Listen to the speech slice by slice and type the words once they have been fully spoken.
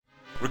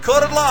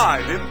Recorded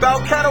live in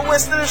Balcatta,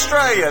 Western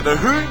Australia, the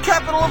Hoon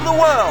capital of the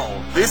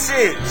world. This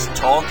is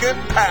Talkin'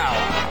 Power.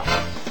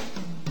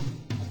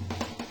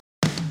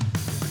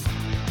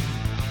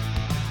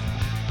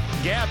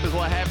 Gap is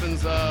what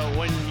happens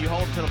when you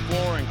hold to the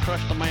floor and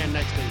crush the man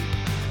next to you.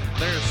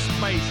 There's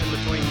space in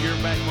between your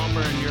back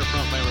bumper and your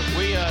front bumper.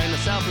 We, in the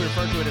South, we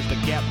refer to it as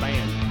the gap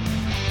band.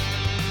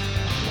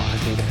 Well, I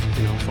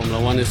think,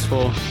 Formula One is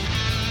for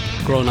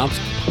grown-ups.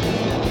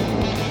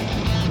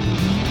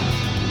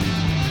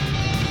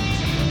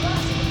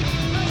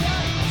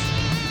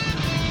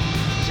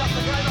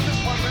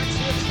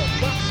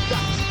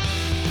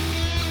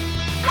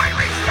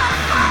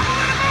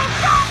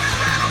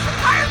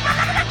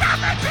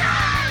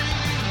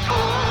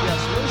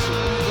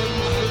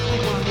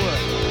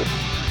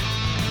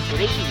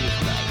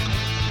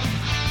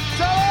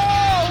 So,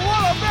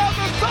 what about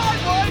the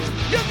sideways?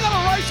 You've got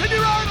a race in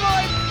your own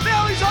lane.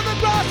 Now he's on the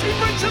grass, he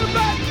brings to the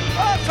back.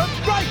 Oh, some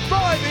great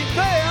driving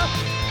there.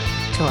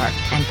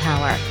 Torque and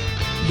Power,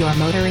 your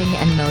motoring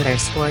and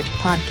motorsport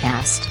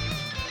podcast.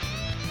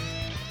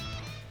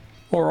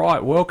 All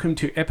right, welcome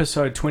to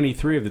episode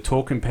 23 of the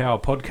Talk and Power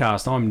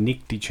podcast. I'm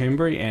Nick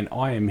DeChembry and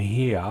I am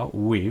here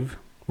with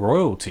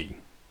royalty.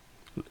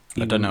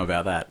 I don't know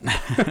about that.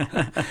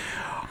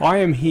 I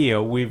am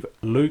here with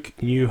Luke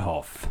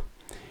Newhoff.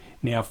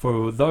 Now,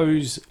 for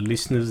those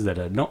listeners that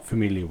are not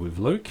familiar with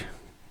Luke,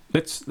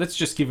 let's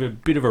just give a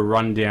bit of a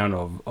rundown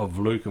of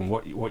Luke and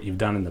what you've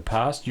done in the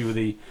past.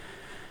 You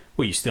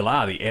still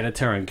are the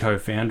editor and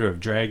co-founder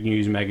of Drag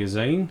News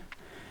magazine.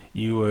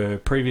 You were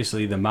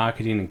previously the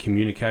marketing and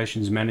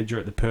communications manager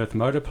at the Perth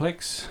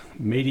Motorplex,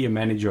 media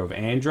manager of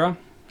Andra,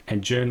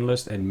 and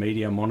journalist and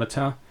media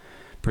monitor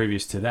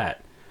previous to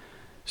that.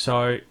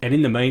 So, and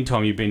in the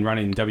meantime, you've been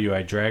running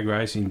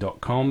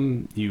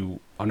wadragracing.com.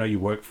 I know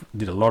you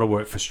did a lot of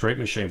work for Street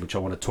Machine, which I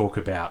want to talk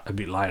about a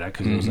bit later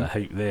because there was a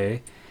heap there.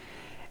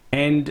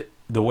 And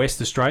the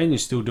West Australian, you're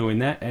still doing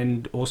that,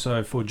 and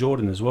also for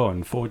Jordan as well,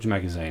 and Forge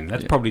magazine.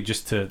 That's probably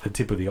just the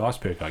tip of the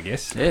iceberg, I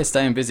guess. Yeah,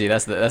 staying busy.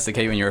 That's the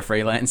key when you're a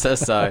freelancer.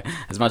 So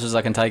as much as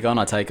I can take on,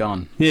 I take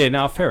on. Yeah,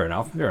 no, fair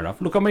enough.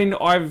 Look, I mean,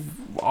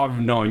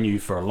 I've known you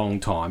for a long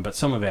time, but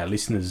some of our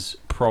listeners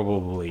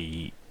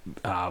probably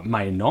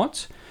may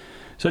not.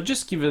 So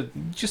just give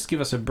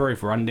us a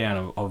brief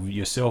rundown of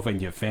yourself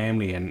and your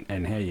family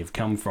and how you've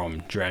come from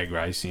drag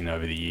racing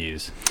over the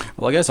years.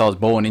 Well, I guess I was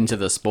born into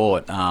the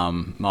sport.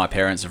 My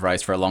parents have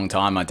raced for a long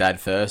time. My dad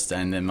first,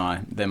 and then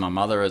my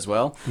mother as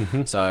well.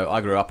 Mm-hmm. So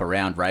I grew up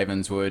around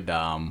Ravenswood,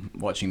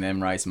 watching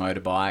them race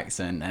motorbikes,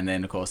 and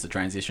then of course the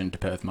transition to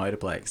Perth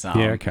Motorplex.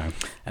 Okay.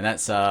 And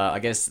that's I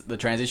guess the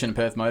transition to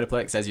Perth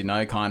Motorplex, as you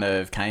know, kind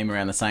of came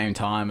around the same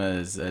time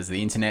as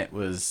the internet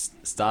was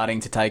starting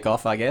to take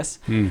off, I guess.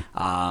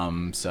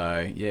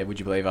 So, yeah, would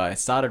you believe I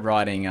started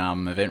writing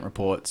event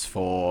reports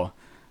for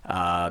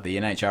the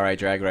NHRA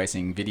drag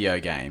racing video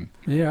game.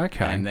 Yeah,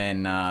 okay. And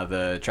then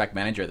the track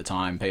manager at the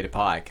time, Peter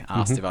Pike,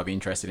 asked if I'd be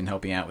interested in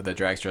helping out with the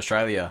Dragster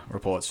Australia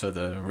reports for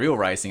the real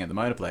racing at the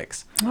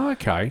Motorplex. Oh,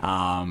 okay.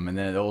 And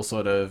then it all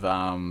sort of,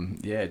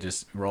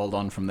 just rolled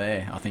on from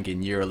there. I think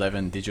in Year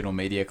 11 digital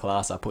media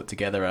class, I put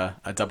together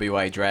a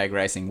WA drag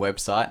racing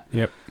website.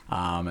 Yep.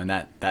 And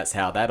that's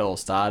how that all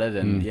started.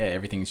 And,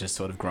 everything's just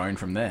sort of grown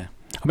from there.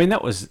 I mean,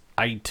 that was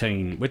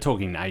we're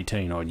talking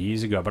 18 odd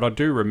years ago, but I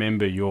do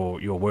remember your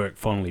work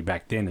fondly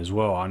back then as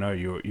well. I know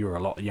you were a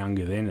lot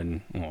younger then,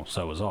 and well,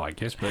 so was I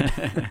guess, but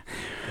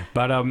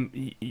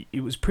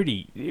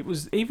it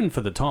was even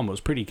for the time, it was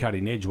pretty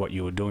cutting edge what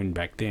you were doing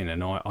back then,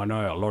 and I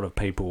know a lot of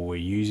people were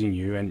using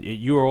you, and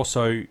you were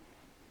also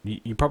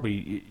you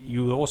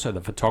were also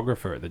the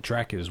photographer at the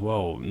track as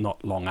well,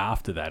 not long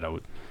after that.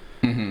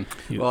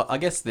 Mm-hmm. Well, I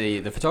guess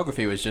the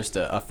photography was just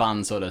a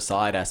fun sort of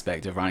side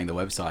aspect of running the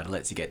website. It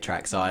lets you get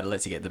trackside, it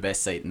lets you get the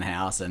best seat in the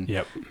house, and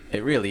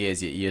it really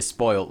is. You're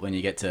spoilt when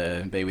you get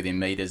to be within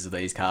meters of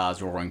these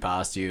cars roaring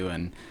past you,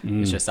 and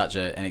it's just such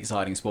an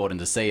exciting sport. And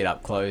to see it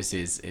up close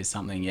is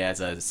something, as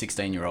a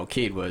 16-year-old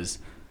kid was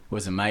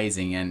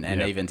amazing,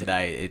 and even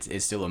today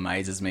it still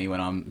amazes me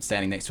when I'm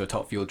standing next to a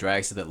Top Fuel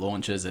dragster that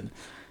launches and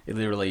it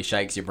literally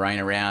shakes your brain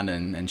around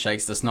and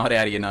shakes the snot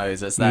out of your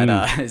nose. It's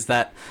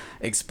that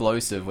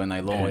explosive when they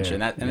launch,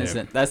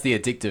 that's the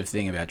addictive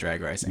thing about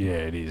drag racing. Yeah,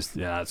 it is.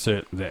 Yeah, that's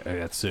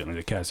certainly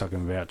the case. I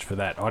can vouch for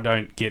that. I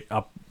don't get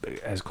up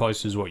as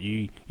close as what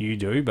you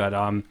do, but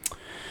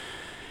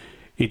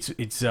it's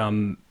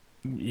the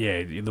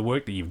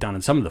work that you've done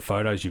and some of the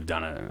photos you've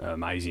done are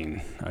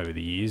amazing over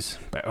the years.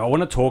 But I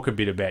want to talk a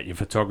bit about your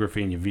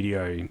photography and your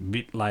video a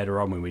bit later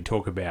on when we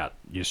talk about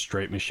your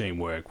Street Machine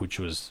work, which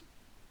was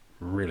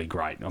really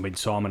great. I mean,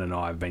 Simon and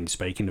I have been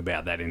speaking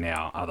about that in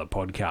our other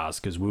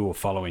podcasts because we were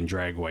following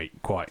Drag Week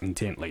quite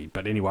intently.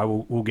 But anyway,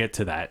 we'll get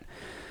to that.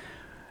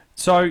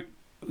 So,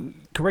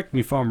 can correct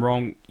me if I'm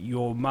wrong,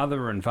 your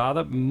mother and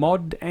father,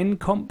 mod and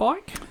comp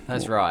bike?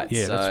 That's right.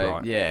 Yeah, so, that's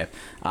right. Yeah,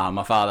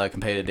 my father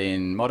competed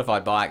in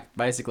modified bike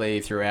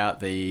basically throughout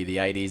the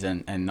 80s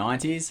and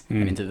 90s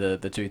and into the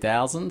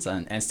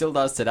 2000s and still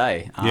does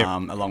today,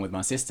 along with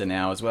my sister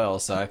now as well.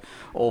 So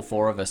all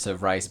four of us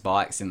have raced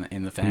bikes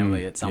in the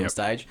family at some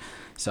stage.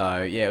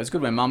 So, yeah, it was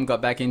good when Mum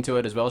got back into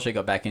it as well. She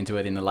got back into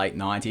it in the late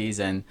 90s,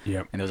 and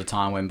there was a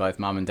time when both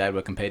Mum and Dad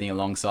were competing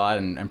alongside,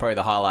 and probably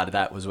the highlight of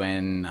that was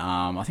when,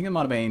 I think it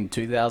might have been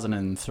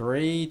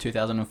 2003,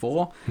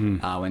 2004,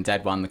 when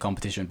Dad won the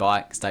competition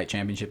bike state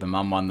championship and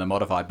Mum won the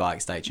modified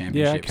bike state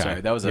championship. Yeah, okay.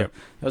 So that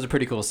was a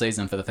pretty cool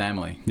season for the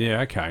family. Yeah,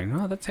 okay.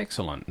 No, that's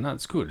excellent. No,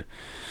 that's good.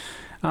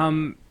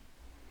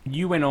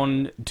 You went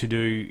on to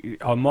do.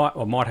 I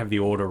might have the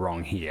order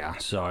wrong here.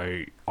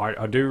 So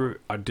I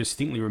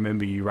distinctly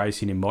remember you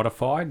racing in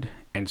modified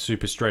and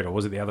super street, or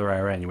was it the other way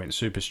around? You went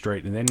super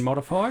street and then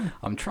modified.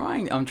 I'm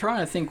trying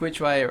to think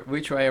which way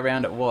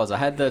around it was. I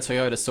had the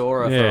Toyota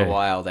Sora for a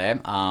while there.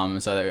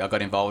 So I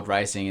got involved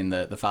racing in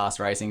the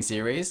fast racing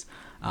series.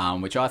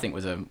 Which I think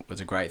was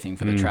a great thing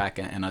for the track,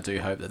 and I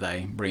do hope that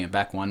they bring it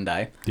back one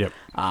day. Yep.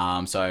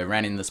 So I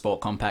ran in the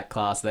sport compact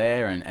class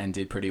there and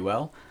did pretty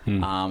well.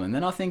 And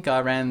then I think I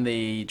ran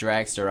the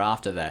dragster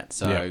after that.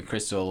 So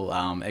Crystal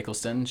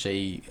Eccleston,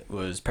 she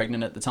was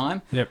pregnant at the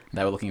time. Yep.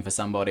 They were looking for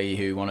somebody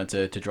who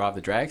wanted to drive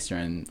the dragster,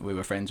 and we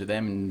were friends with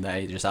them, and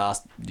they just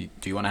asked, do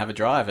you want to have a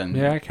drive? And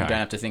you don't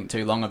have to think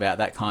too long about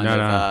that kind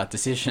of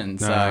decision.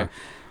 So...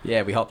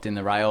 Yeah, we hopped in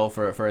the rail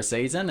for a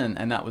season,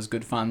 and that was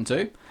good fun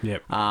too.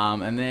 Yep.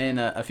 And then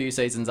a few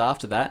seasons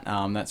after that,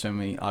 that's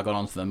when I got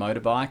onto the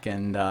motorbike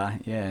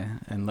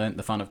and learnt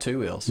the fun of two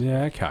wheels.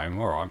 Yeah, okay,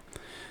 all right.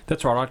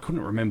 That's right. I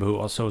couldn't remember who it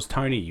was. So it was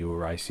Tony you were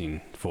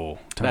racing for.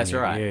 Tony. That's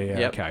right. Yeah,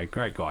 yep. Okay,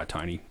 great guy,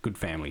 Tony. Good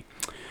family.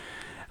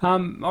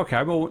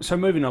 Okay, well, so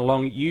moving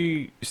along,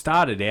 you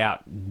started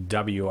out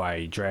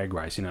WA drag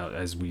racing,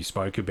 as we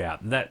spoke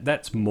about.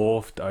 That's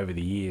morphed over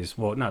the years.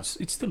 Well, no,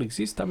 it still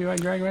exists, WA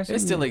drag racing? It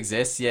still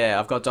exists, yeah.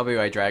 I've got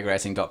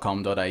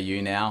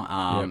wadragracing.com.au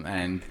now,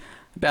 and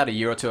about a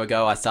year or two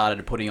ago, I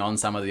started putting on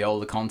some of the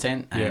older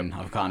content, and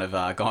I've kind of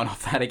gone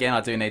off that again. I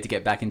do need to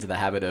get back into the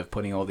habit of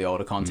putting all the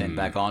older content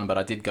back on, but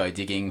I did go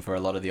digging for a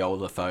lot of the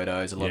older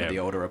photos, a lot of the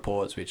older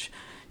reports, which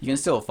you can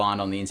still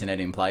find on the internet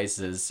in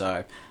places.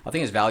 So I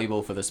think it's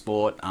valuable for the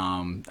sport.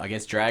 I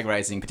guess drag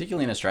racing,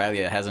 particularly in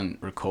Australia, hasn't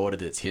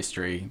recorded its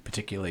history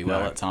particularly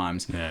well at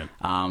times. Yeah.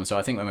 So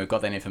I think when we've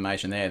got that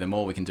information there, the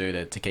more we can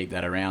do to keep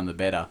that around, the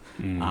better.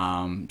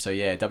 So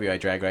yeah, WA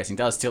drag racing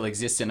does still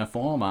exist in a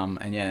form.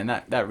 And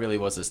that really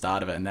was the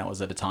start of it. And that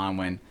was at a time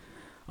when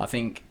I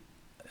think...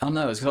 I don't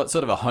know, it's got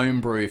sort of a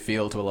homebrew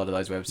feel to a lot of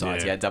those websites.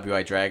 Yeah. You had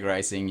WA Drag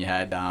Racing, you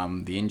had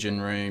the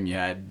Engine Room, you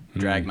had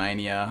Drag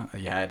Mania,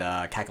 you had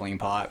Cackling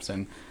Pipes,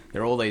 and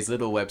there were all these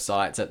little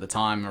websites at the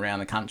time around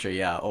the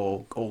country,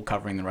 all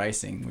covering the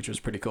racing, which was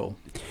pretty cool.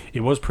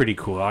 It was pretty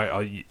cool.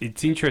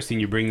 It's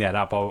interesting you bring that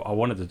up.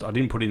 I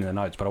didn't put it in the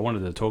notes, but I wanted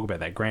to talk about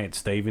that. Grant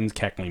Stevens,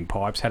 Cackling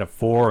Pipes, had a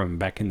forum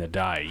back in the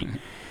day.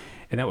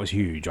 And that was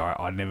huge.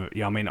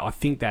 I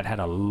think that had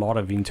a lot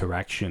of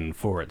interaction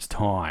for its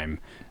time.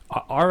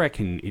 I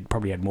reckon it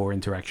probably had more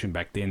interaction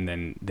back then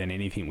than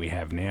anything we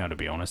have now, to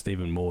be honest,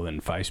 even more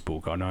than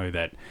Facebook. I know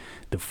that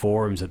the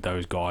forums that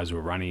those guys were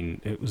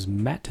running, it was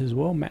Matt as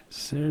well, Matt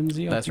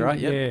Cernzi. That's right,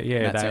 yep.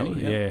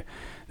 Yeah.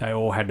 They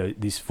all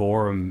had this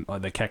forum,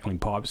 the Cackling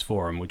Pipes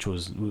forum, which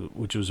was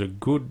a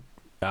good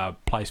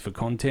place for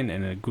content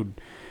and a good...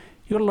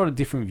 You got a lot of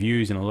different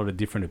views and a lot of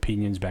different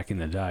opinions back in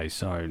the day.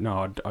 So,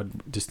 no, I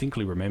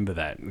distinctly remember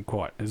that.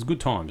 It was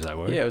good times, they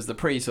were. Yeah, it was the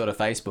pre-sort of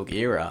Facebook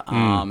era.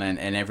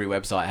 And every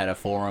website had a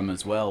forum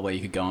as well where you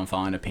could go and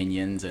find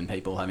opinions and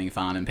people having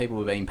fun and people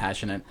were being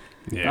passionate.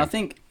 Yeah. And I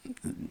think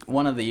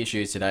one of the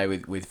issues today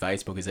with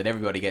Facebook is that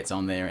everybody gets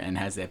on there and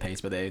has their piece,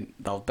 but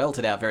they'll belt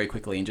it out very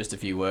quickly in just a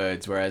few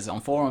words. Whereas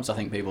on forums, I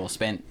think people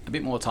spent a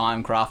bit more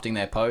time crafting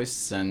their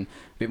posts and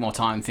a bit more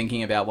time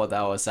thinking about what they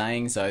were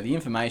saying. So the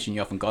information you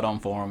often got on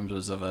forums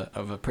was of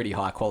a pretty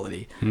high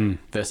quality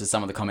versus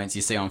some of the comments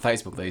you see on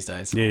Facebook these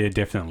days. Yeah,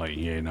 definitely.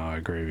 Yeah, no, I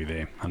agree with you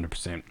there,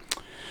 100%.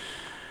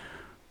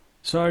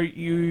 So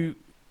you...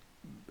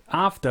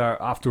 After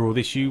all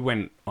this, you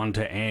went on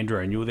to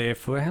Andra, and you were there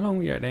for... How long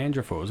were you at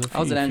Andra for? I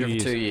was at Andra for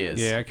 2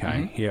 years. Yeah,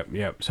 okay.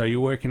 Yep. So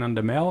you were working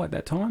under Mel at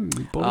that time?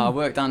 I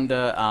worked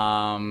under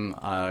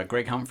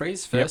Greg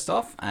Humphreys first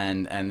off,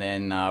 and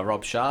then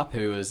Rob Sharp,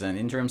 who was an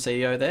interim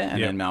CEO there,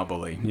 and then Mal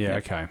Bully. Yeah,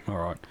 okay. All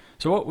right.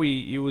 So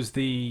you was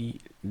the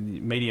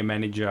media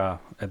manager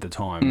at the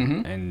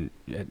time and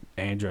at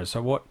Andra.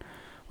 So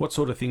what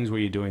sort of things were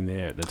you doing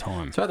there at the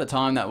time? So at the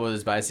time, that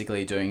was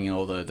basically doing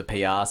all the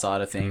PR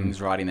side of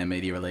things, writing their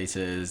media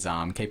releases,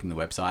 keeping the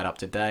website up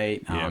to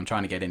date,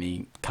 trying to get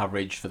any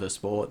coverage for the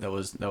sport that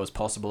was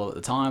possible at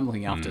the time,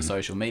 looking after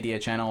social media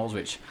channels,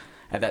 which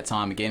at that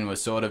time, again,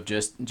 was sort of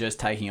just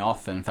taking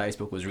off, and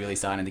Facebook was really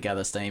starting to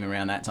gather steam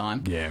around that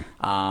time. Yeah.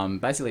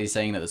 Basically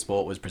seeing that the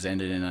sport was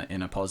presented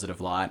in a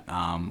positive light,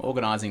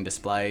 organising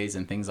displays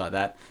and things like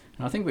that.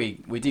 And I think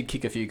we did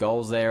kick a few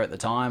goals there at the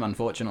time.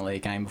 Unfortunately,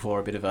 it came before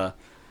a bit of a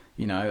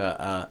you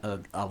know,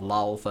 a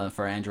lull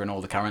for Andrew and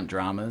all the current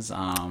dramas.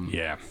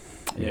 Yeah.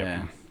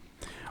 Yeah.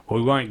 Well,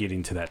 we won't get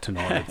into that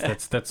tonight.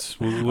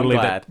 We'll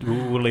leave that.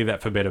 We'll leave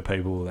that for better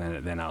people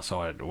than us.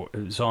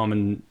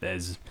 Simon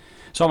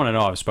and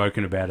I have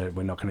spoken about it.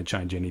 We're not going to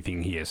change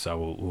anything here,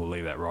 so we'll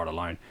leave that right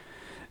alone.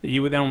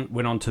 You then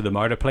went on to the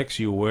Motorplex.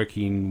 You were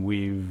working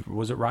with,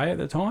 was it Ray at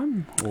the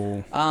time?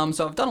 Or?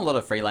 So I've done a lot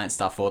of freelance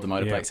stuff for the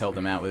Motorplex, helped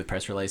them out with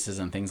press releases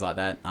and things like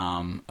that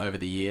over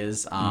the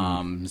years.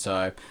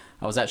 So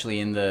I was actually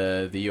in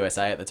the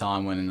USA at the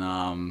time when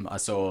I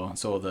saw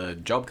the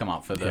job come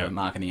up for the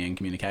marketing and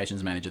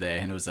communications manager there,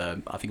 and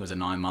I think it was a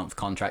 9-month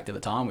contract at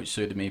the time, which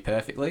suited me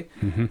perfectly.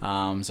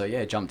 So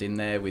yeah, jumped in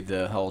there with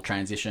the whole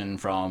transition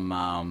from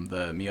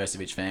the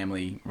Milosevic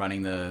family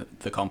running the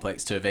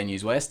complex to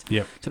Venues West.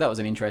 Yep. So that was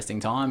an interesting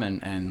time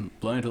and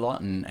learned a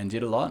lot and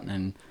did a lot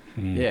and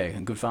yeah,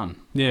 good fun.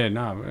 Yeah,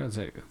 no,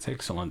 it's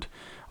excellent.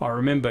 I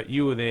remember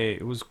you were there.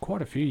 It was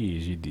quite a few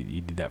years you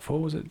did that for.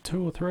 Was it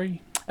 2 or 3?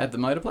 At the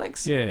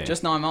Motorplex? Yeah.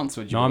 Just 9 months,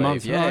 would you 9 believe?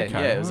 months? Yeah, Oh, okay.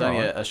 yeah. It was only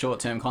a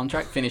short-term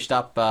contract. Finished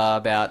up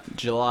about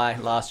July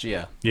last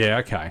year. Yeah,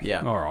 okay.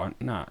 Yeah. All right.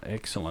 No,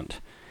 excellent.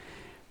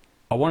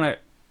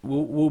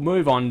 We'll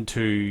move on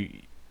to,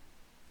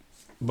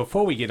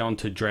 before we get on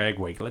to Drag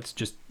Week, let's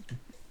just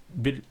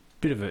bit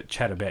of a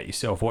chat about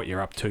yourself, what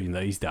you're up to in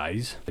these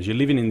days. As you're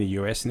living in the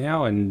US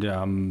now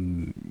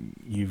and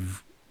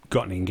you've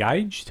gotten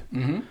engaged.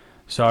 Mm-hmm.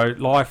 So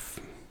life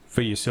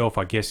for yourself,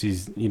 I guess,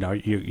 is, you know,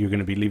 you're going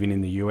to be living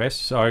in the US.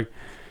 So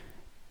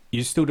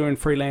you're still doing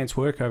freelance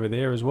work over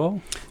there as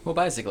well? Well,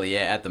 basically,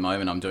 yeah. At the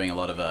moment, I'm doing a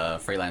lot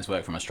of freelance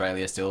work from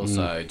Australia still.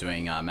 So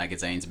doing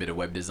magazines, a bit of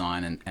web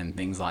design and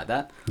things like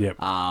that. Yep.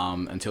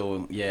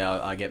 Until,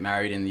 I get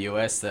married in the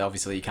US.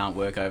 Obviously, you can't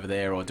work over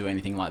there or do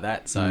anything like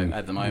that. So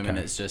at the moment,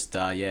 it's just,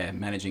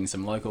 managing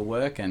some local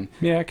work and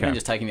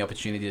just taking the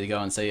opportunity to go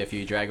and see a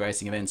few drag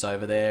racing events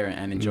over there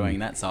and enjoying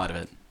that side of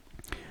it.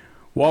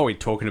 While we're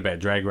talking about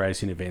drag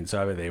racing events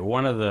over there,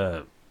 one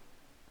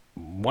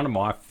of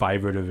my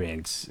favourite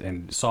events,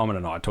 and Simon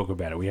and I talk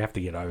about it, we have to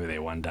get over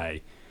there one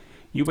day.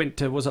 You went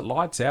to, was it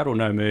Lights Out or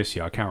No Mercy?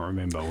 I can't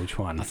remember which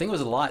one. I think it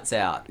was Lights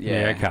Out.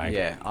 Yeah, okay.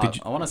 Yeah,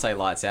 I want to say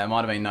Lights Out. It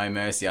might have been No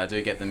Mercy. I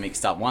do get them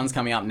mixed up. One's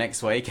coming up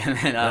next week, and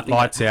then I think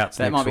Lights Out's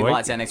that next might be week.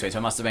 Lights Out next week. So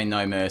it must have been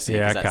No Mercy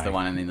because that's the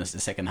one in the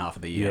second half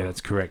of the year. Yeah,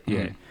 that's correct.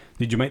 Yeah.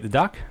 Did you meet the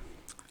Duck?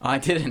 I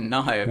didn't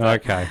know.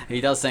 But okay. He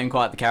does seem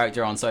quite the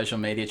character on social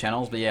media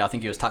channels, but yeah, I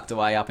think he was tucked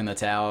away up in the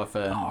tower for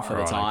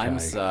the time.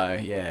 Okay. So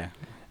yeah.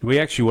 We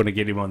actually want to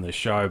get him on the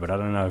show, but I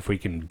don't know if we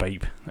can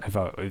beep.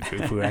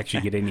 If we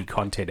actually get any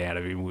content out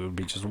of him, it would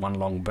be just one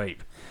long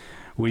beep.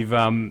 We've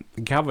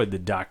covered the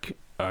Duck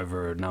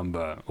over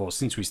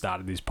since we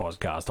started this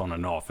podcast on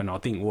and off, and I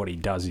think what he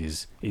does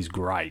is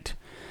great.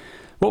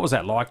 What was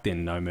that like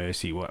then, No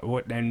Mercy?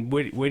 Where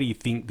do you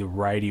think the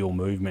radial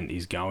movement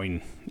is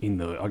going in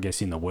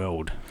the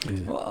world?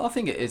 Well, I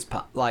think it's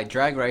like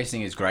drag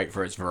racing is great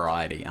for its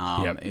variety.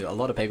 A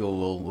lot of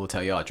people will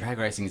tell you, drag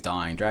racing's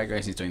dying, drag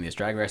racing's doing this,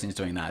 drag racing's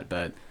doing that,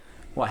 but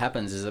what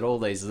happens is that all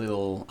these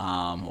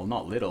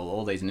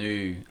all these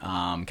new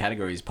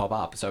categories pop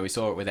up. So we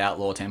saw it with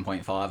Outlaw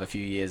 10.5 a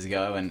few years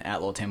ago, and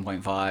Outlaw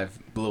 10.5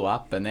 blew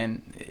up, and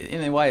then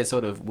in a way it's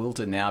sort of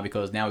wilted now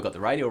because now we've got the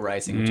radial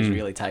racing, which has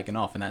really taken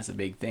off, and that's a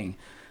big thing.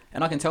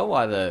 And I can tell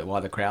why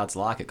the crowds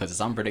like it, because it's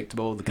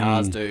unpredictable. The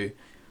cars do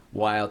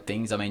wild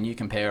things. I mean, you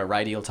compare a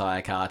radial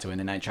tyre car to an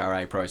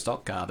NHRA Pro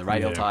Stock car. The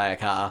radial tyre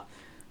car,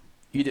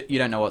 you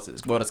don't know what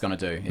it's going to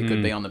do. It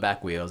could be on the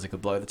back wheels. It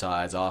could blow the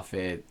tyres off.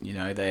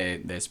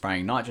 They're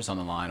spraying nitrous on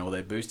the line, or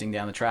they're boosting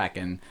down the track.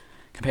 And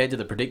compared to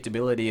the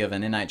predictability of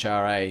an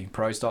NHRA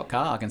Pro Stock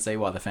car, I can see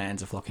why the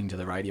fans are flocking to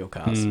the radial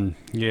cars.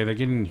 Yeah, they're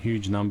getting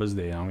huge numbers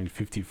there. I mean,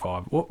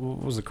 55. What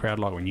was the crowd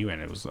like when you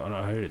went?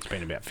 I heard it's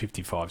been about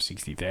 55,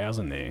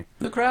 60,000 there.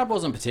 The crowd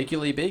wasn't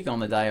particularly big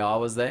on the day I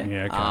was there.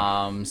 Yeah,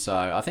 okay. So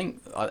I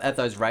think at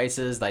those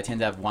races, they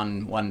tend to have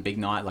one big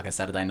night, like a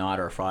Saturday night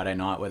or a Friday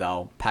night, where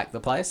they'll pack the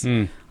place.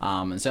 And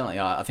certainly,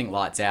 I think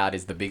Lights Out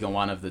is the bigger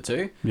one of the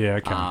two. Yeah,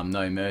 okay.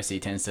 No Mercy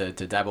tends to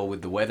dabble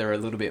with the weather a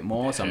little bit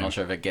more, so I'm not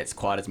sure if it gets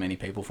quite as many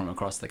people from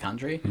across the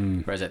country.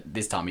 Whereas at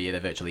this time of year, they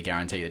virtually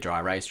guarantee a dry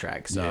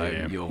racetrack,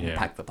 so you'll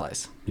pack the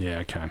place. Yeah,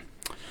 okay.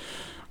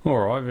 All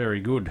right, very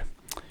good.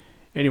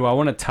 Anyway, I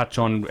want to touch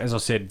on, as I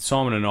said,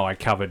 Simon and I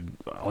covered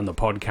on the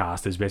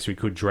podcast as best we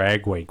could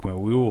Drag Week, where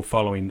we were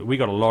following. We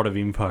got a lot of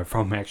info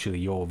from actually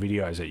your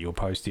videos that you're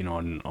posting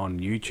on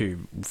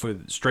YouTube for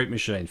Street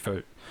Machine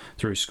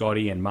through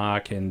Scotty and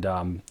Mark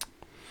and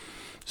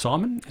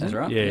Simon. That's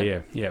right.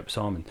 Yeah,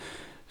 Simon.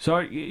 So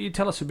you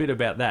tell us a bit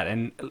about that,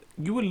 and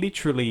you were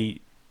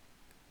literally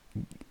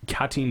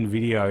cutting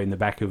video in the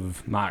back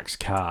of Mark's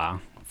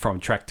car from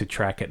track to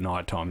track at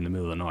night time in the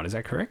middle of the night. Is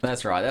that correct?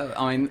 That's right.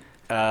 I mean,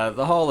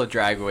 the whole of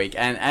Drag Week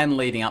and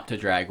leading up to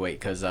Drag Week,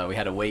 because we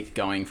had a week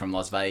going from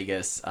Las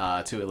Vegas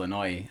to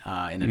Illinois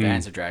in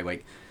advance of Drag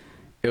Week.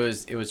 It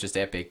was just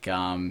epic.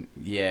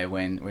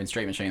 When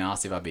Street Machine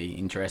asked if I'd be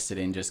interested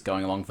in just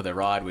going along for the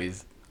ride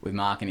with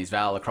Mark and his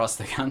Val across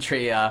the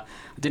country, I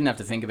didn't have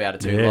to think about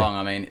it too long.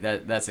 I mean,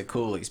 that's a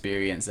cool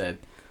experience that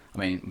I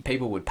mean,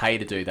 people would pay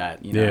to do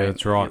that, you know. Yeah,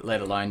 that's right.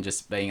 Let alone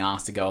just being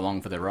asked to go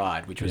along for the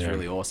ride, which was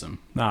really awesome.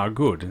 No,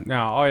 good.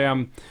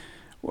 Now,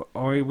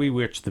 we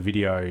watched the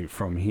video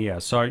from here.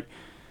 So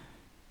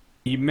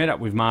you met up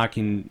with Mark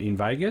in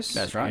Vegas.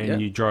 That's right,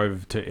 and you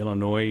drove to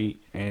Illinois,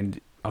 and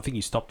I think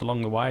you stopped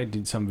along the way,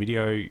 did some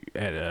video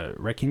at a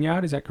wrecking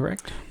yard. Is that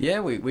correct?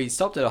 Yeah, we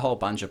stopped at a whole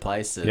bunch of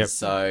places. Yep.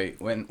 So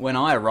when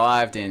I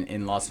arrived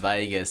in Las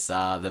Vegas,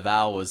 the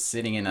Val was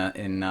sitting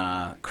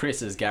in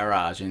Chris's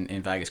garage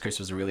in Vegas. Chris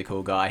was a really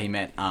cool guy. He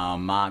met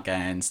Mark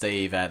and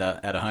Steve at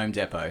a Home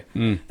Depot.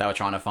 They were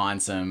trying to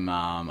find some,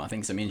 I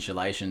think some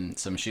insulation,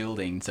 some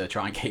shielding to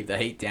try and keep the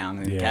heat down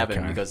in the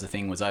cabin because the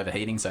thing was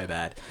overheating so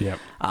bad. Yep.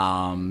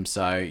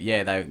 So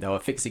yeah, they were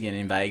fixing it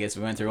in Vegas.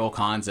 We went through all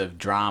kinds of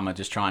drama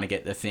just trying to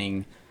get the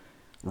thing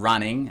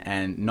running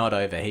and not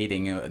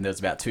overheating. There was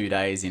about 2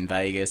 days in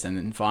Vegas, and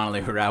then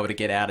finally we were able to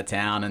get out of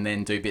town and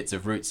then do bits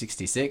of Route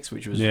 66,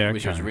 which was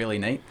really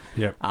neat.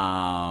 Yep.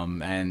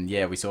 And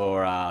yeah, we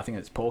saw I think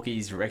it's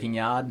Porky's Wrecking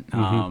Yard.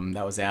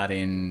 That was out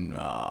in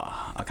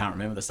I can't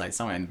remember the state,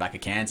 somewhere in the back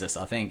of Kansas,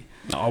 I think.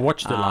 I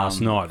watched it last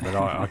night, but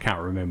I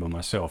can't remember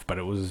myself. But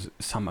it was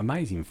some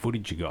amazing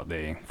footage you got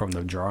there from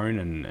the drone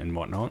and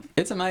whatnot.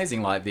 It's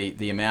amazing, like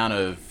the amount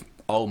of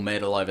old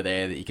metal over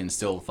there that you can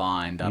still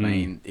find. I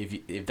mean,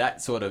 if that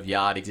sort of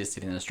yard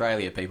existed in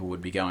Australia, people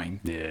would be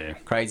going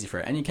crazy for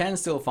it. And you can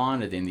still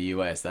find it in the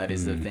US. That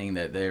is the thing,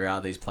 that there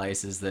are these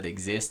places that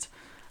exist.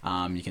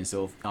 You can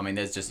still, I mean,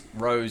 there's just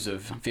rows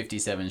of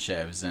 57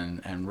 Chevs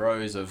and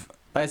rows of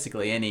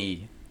basically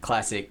any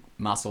classic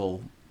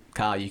muscle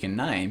car you can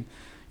name,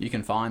 you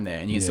can find there.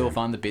 And you can still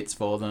find the bits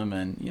for them.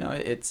 And, you know,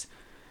 it's...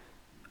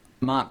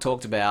 Mark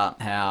talked about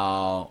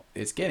how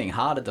it's getting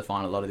harder to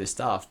find a lot of this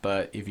stuff,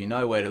 but if you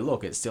know where to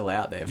look, it's still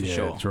out there for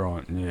sure. Yeah, that's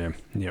right. Yeah,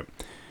 yep.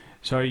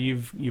 So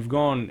you've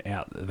gone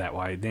out that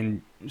way.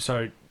 Then,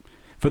 so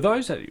for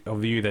those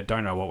of you that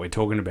don't know what we're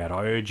talking about,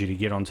 I urge you to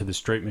get onto the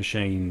Street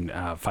Machine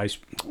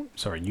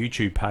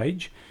YouTube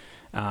page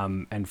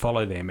and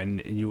follow them,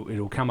 and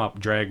it'll come up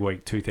Drag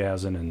Week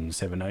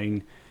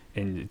 2017.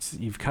 And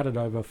you've cut it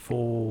over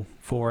four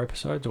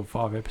episodes or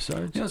 5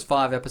 episodes? It was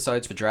 5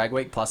 episodes for Drag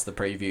Week, plus the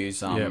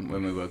previews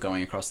when we were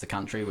going across the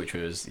country, which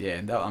was,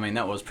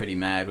 that was pretty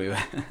mad. We were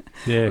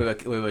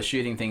we were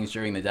shooting things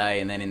during the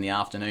day, and then in the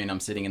afternoon I'm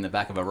sitting in the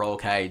back of a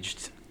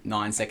roll-caged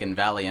 9-second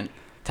Valiant,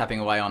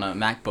 tapping away on a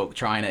MacBook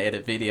trying to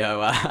edit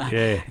video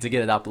to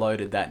get it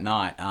uploaded that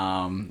night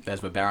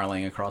as we're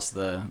barreling across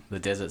the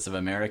deserts of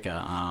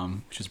America,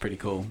 which was pretty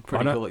cool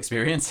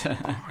experience.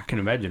 I can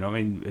imagine. I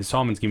mean,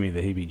 Simon's giving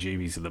me the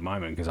heebie-jeebies at the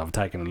moment because I've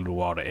taken a little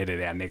while to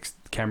edit our next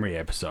Camry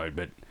episode,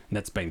 but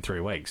that's been 3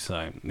 weeks,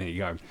 so there you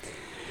go.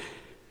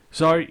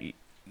 So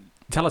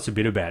tell us a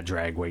bit about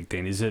Drag Week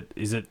then. Is it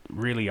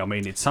really, I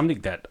mean, it's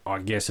something that I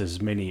guess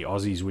as many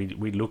Aussies,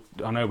 we look,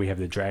 I know we have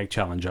the Drag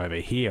Challenge over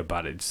here,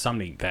 but it's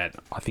something that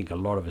I think a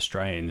lot of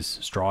Australians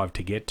strive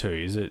to get to.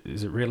 Is it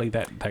really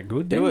that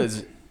good then?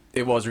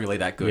 It was really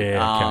that good.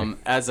 Yeah,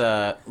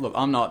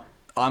 okay.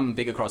 I'm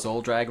big across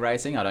all drag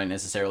racing. I don't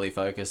necessarily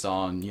focus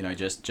on, you know,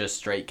 just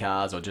street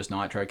cars or just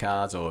nitro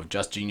cars or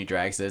just junior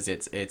dragsters.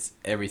 It's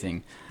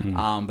everything.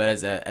 But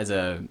as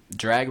a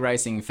drag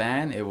racing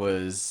fan, it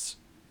was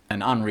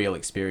an unreal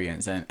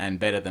experience and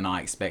better than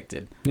I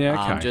expected.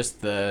 Yeah,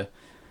 okay.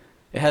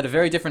 It had a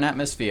very different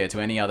atmosphere to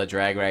any other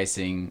drag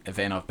racing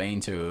event I've been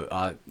to.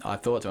 I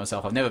thought to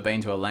myself, I've never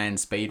been to a land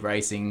speed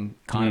racing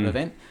kind of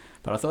event,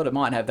 but I thought it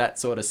might have that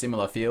sort of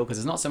similar feel because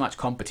there's not so much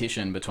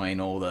competition between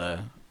all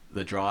the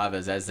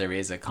drivers as there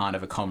is a kind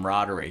of a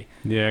camaraderie.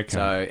 Yeah, okay.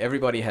 So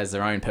everybody has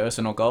their own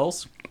personal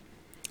goals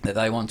that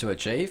they want to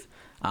achieve,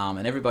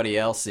 and everybody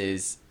else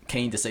is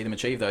keen to see them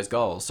achieve those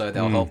goals, so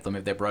they'll help them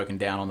if they're broken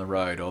down on the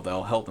road, or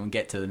they'll help them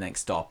get to the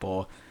next stop,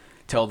 or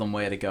tell them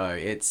where to go.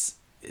 It's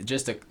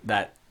just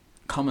that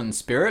common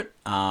spirit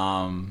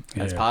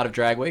as part of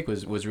Drag Week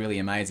was really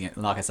amazing.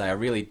 Like I say, a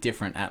really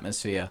different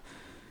atmosphere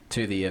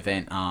to the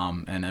event,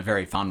 and a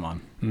very fun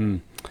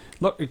one.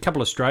 Look, a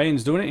couple of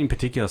Australians doing it, in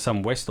particular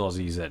some West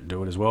Aussies that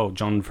do it as well.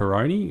 John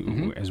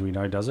Ferroni, as we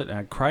know, does it.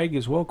 Craig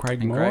as well,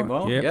 Craig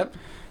Moore. Yep.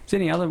 Is there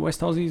any other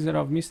West Aussies that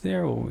I've missed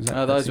there, or is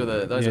that? Those were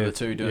the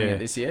two doing it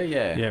this year.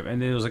 Yeah. Yeah,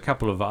 and there was a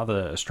couple of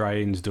other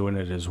Australians doing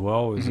it as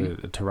well.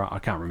 I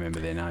can't remember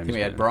their names. I think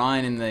we had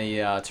Brian in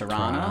the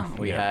Tirana.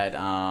 We had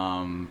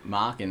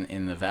Mark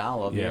in the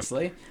Val,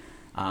 obviously.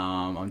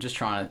 I'm just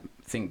trying to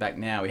think back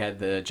now. We had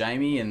the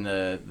Jamie in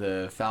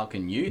the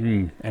Falcon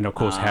Ute, and of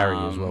course Harry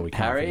as well. We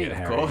can't forget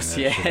Harry, of course,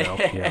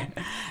 yeah.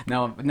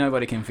 No,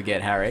 nobody can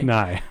forget Harry.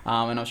 No.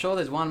 And I'm sure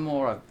there's one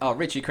more.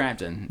 Richie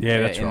Crampton.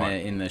 Yeah, that's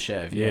right. In the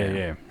Chev.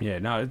 Yeah.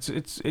 No,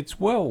 it's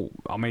well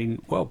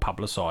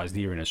publicised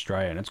here in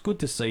Australia, and it's good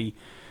to see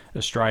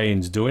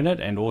Australians doing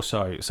it, and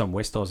also some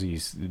West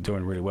Aussies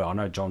doing really well. I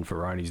know John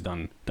Ferroni's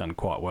done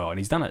quite well, and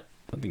he's done it.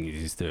 I think it's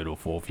his 3rd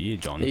or 4th year,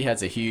 John. He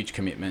has a huge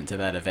commitment to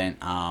that event,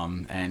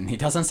 and he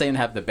doesn't seem to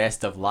have the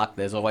best of luck.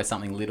 There's always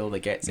something little that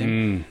gets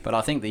him. But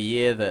I think the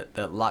year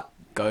that luck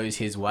goes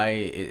his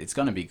way, it's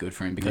going to be good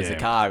for him because the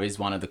car is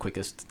one of the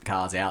quickest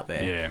cars out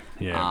there.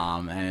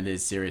 And it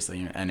is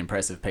seriously an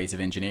impressive piece of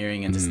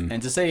engineering.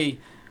 And to see,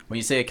 when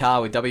you see a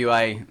car with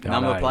WA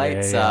number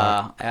plates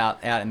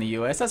out in the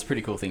US, that's a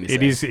pretty cool thing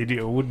to see.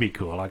 It would be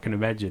cool. I can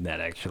imagine that,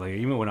 actually.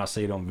 Even when I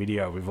see it on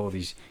video with all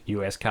these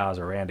US cars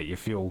around it, you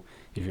feel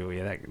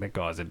that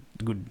guy's a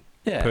good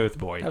Perth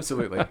boy.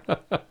 Absolutely.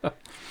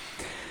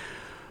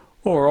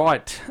 All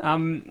right.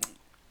 I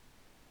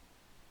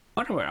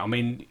don't know. I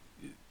mean,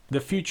 the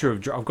future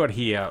of... I've got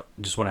here,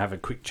 just want to have a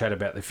quick chat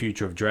about the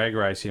future of drag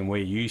racing, where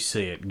you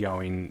see it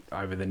going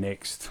over the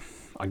next,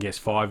 I guess,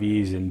 5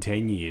 years and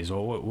 10 years.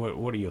 Or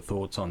what are your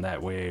thoughts on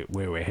that, where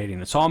we're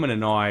heading? Simon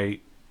and I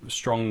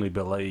strongly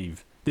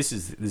believe... This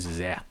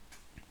is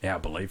our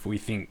belief. We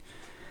think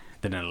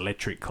that an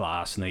electric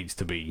class needs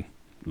to be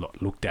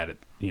looked at,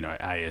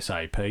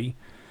 ASAP.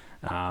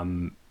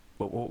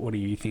 What are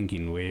you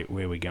thinking, where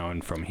we're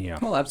going from here?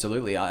 Well,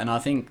 absolutely. And I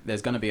think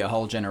there's going to be a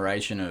whole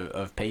generation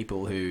of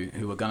people who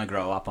are going to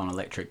grow up on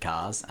electric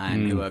cars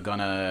and who are going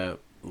to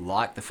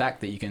like the fact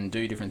that you can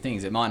do different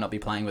things. It might not be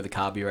playing with a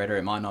carburetor.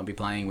 It might not be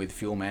playing with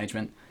fuel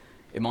management.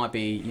 It might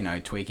be,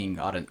 tweaking,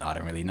 I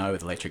don't really know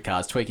with electric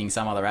cars, tweaking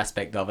some other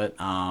aspect of it.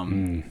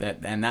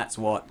 And that's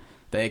what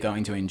they're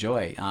going to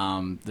enjoy.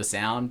 The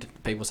sound,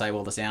 people say,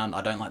 well, the sound,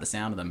 I don't like the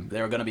sound of them.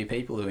 There are going to be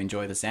people who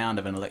enjoy the sound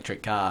of an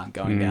electric car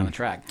going down the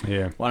track.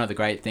 Yeah. One of the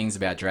great things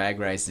about drag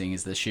racing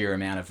is the sheer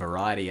amount of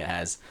variety it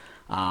has.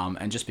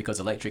 And just because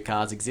electric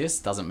cars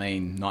exist doesn't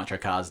mean nitro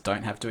cars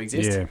don't have to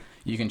exist. Yeah.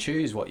 You can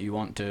choose what you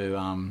want to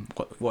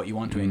what you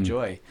want to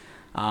enjoy.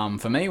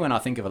 For me, when I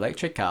think of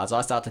electric cars,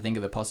 I start to think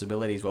of the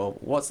possibilities. Well,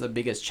 what's the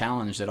biggest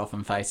challenge that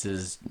often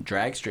faces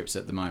drag strips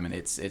at the moment?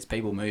 It's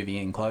people moving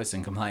in close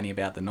and complaining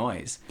about the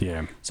noise.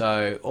 Yeah.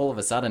 So all of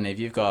a sudden, if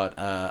you've got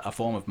a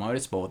form of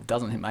motorsport that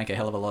doesn't make a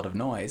hell of a lot of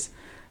noise,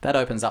 that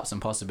opens up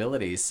some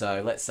possibilities.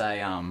 So let's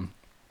say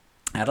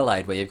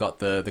Adelaide, where you've got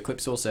the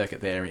Clipsal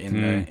circuit there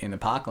in the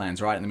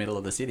parklands right in the middle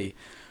of the city.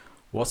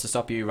 What's to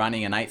stop you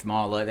running an 8th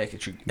mile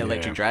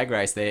electric drag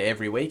race there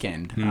every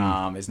weekend?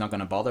 It's not going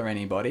to bother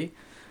anybody.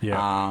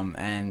 Yeah.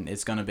 And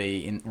it's going to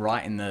be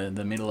right in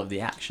the middle of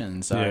the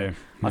action. So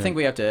I think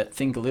we have to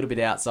think a little bit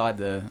outside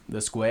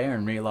the square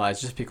and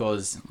realise just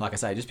because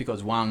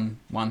one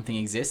thing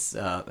exists,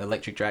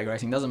 electric drag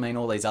racing, doesn't mean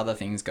all these other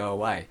things go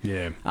away.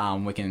 Yeah.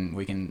 We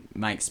can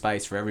make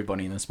space for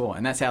everybody in the sport.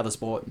 And that's how the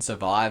sport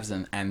survives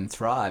and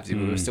thrives. If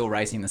we were still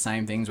racing the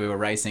same things we were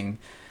racing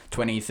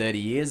 20, 30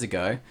 years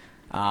ago,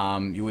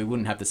 we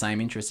wouldn't have the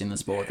same interest in the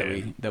sport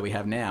that we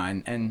have now.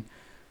 And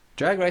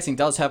drag racing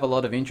does have a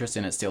lot of interest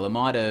in it still. It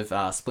might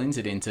have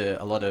splintered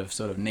into a lot of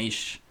sort of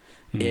niche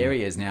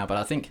areas now, but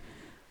I think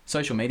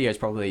social media has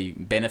probably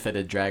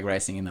benefited drag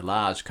racing in the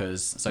large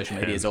because social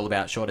media is all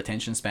about short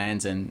attention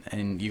spans,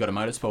 and you got a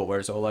motorsport where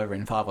it's all over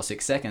in 5 or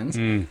 6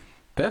 seconds.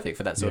 Perfect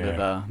for that sort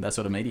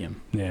of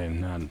medium.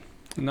 Yeah,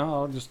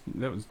 no,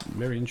 that was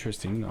very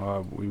interesting.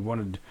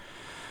 It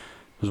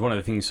was one of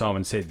the things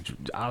Simon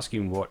said. Ask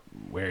him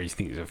where he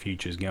thinks the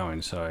future's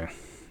going. So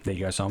there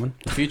you go, Simon.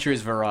 The future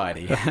is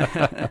variety.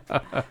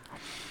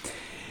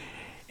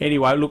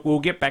 Anyway, look, we'll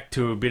get back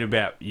to a bit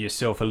about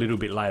yourself a little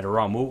bit later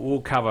on.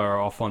 We'll cover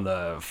off on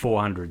the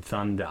 400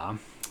 Thunder.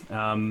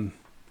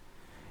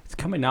 It's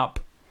coming up.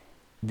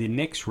 The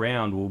next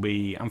round will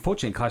be,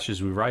 unfortunately,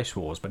 clashes with Race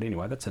Wars. But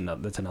anyway, that's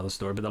another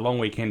story. But the long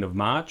weekend of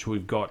March,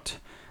 we've got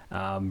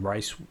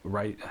Race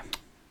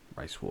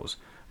Wars.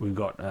 We've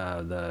got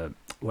the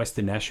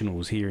Western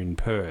Nationals here in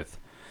Perth.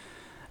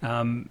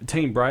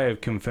 Team Bray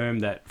have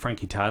confirmed that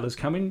Frankie Taylor's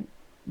coming.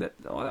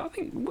 I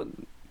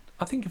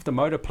think if the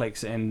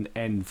Motorplex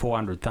and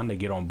 400 Thunder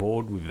get on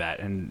board with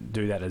that and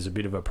do that as a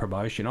bit of a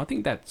promotion, I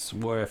think that's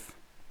worth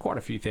quite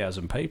a few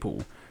thousand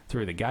people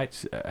through the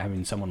gates,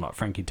 having someone like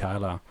Frankie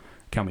Taylor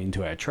come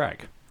into our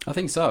track. I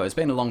think so. It's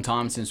been a long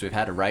time since we've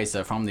had a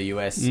racer from the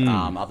US,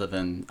 other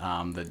than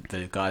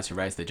the guys who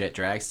race the Jet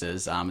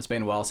Dragsters. It's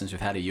been a while since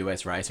we've had a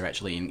US racer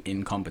actually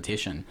in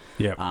competition.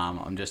 Yep.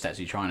 I'm just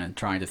actually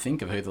trying to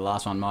think of who the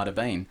last one might have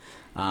been.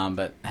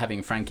 But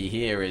having Frankie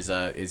here is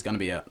going to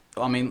be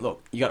I mean,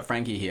 look, you got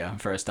Frankie here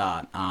for a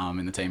start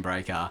in the Team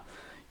Bray car.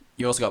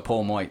 You also got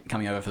Paul Moit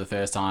coming over for the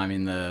first time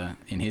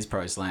in his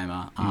Pro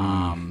Slammer.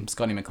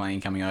 Scotty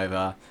McLean coming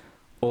over.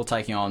 All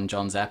taking on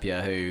John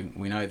Zapier, who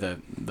we know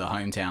the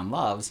hometown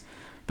loves.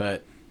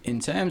 But in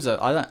terms of,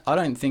 I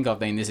don't think I've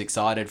been this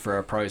excited for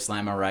a Pro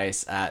Slammer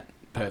race at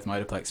Perth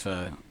Motorplex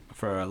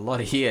for a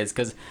lot of years.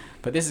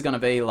 But this is going to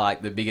be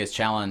like the biggest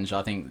challenge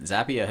I think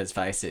Zapier has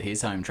faced at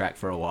his home track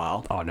for a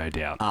while. Oh, no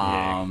doubt.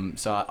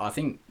 So I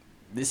think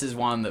this is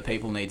one that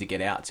people need to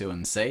get out to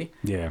and see.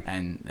 Yeah.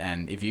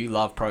 And if you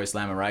love Pro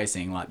Slammer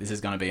racing, like this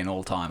is going to be an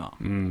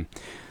all-timer.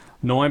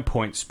 9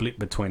 point split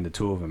between the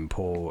two of them,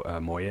 Paul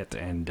Moyet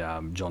and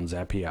John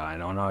Zapier.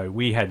 And I know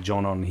we had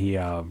John on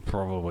here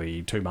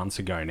probably 2 months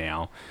ago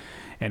now.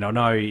 And I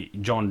know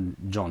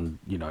John,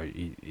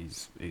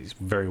 he's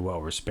very well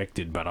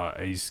respected, but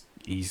he's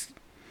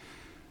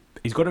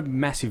he's got a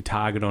massive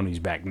target on his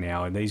back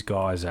now, and these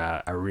guys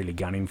are really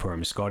gunning for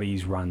him.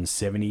 Scotty's run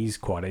 70s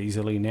quite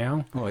easily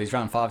now. Well, he's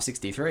run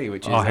 563,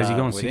 which is has he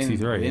gone within,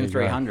 63? within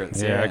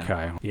 300s. Yeah,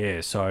 okay.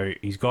 Yeah, so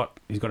he's got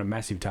a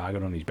massive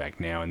target on his back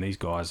now, and these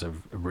guys have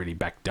really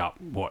backed up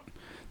what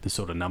the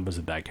sort of numbers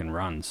that they can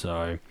run.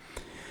 So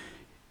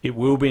it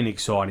will be an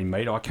exciting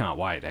meet. I can't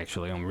wait,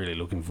 actually. I'm really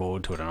looking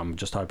forward to it, and I'm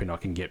just hoping I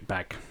can get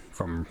back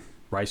from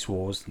Race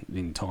Wars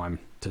in time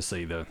to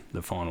see the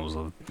finals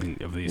of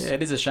this. Yeah,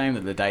 it is a shame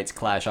that the dates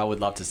clash. I would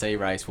love to see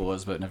Race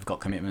Wars, but I've got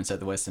commitments at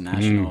the Western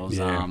Nationals.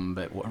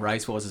 But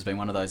Race Wars has been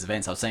one of those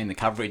events I've seen the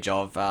coverage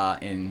of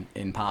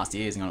in past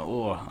years, and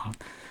gone,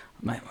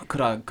 mate, could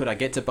I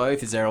get to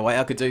both? Is there a way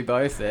I could do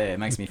both? Yeah, it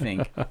makes me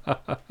think.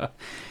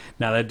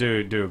 No, they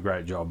do a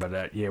great job,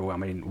 but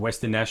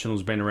Western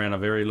National's been around a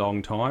very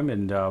long time,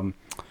 and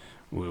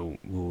we'll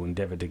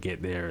endeavour to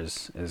get there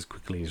as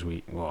quickly as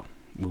we'll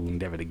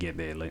endeavour to get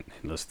there.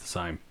 Needless to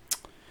say.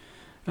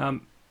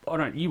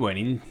 You weren't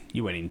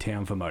in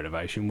town for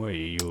Motivation, were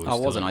you? I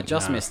wasn't. I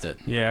just missed it.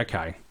 Yeah,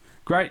 okay.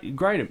 Great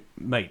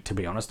meet, to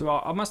be honest.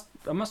 I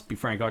must be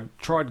frank. I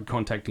tried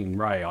contacting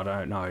Ray. I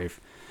don't know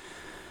if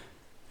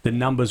the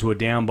numbers were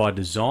down by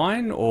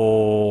design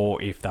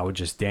or if they were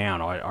just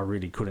down. I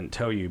really couldn't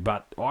tell you,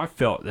 but I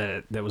felt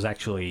that was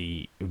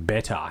actually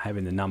better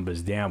having the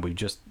numbers down.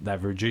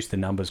 They've reduced the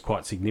numbers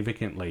quite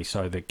significantly,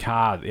 so the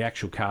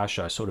actual car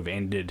show sort of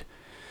ended,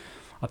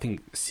 I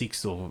think,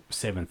 6th or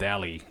 7th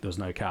alley. There was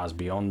no cars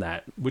beyond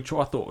that, which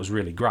I thought was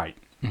really great.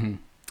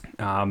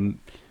 Mm-hmm.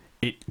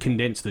 It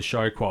condensed the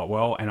show quite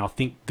well, and I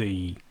think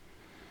the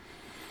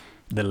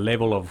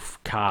level of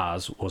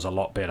cars was a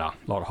lot better, a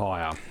lot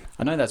higher.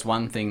 I know that's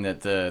one thing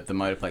that the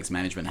Motorplex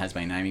management has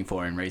been aiming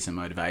for in recent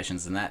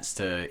motivations, and that's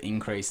to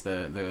increase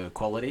the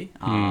quality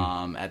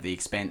at the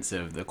expense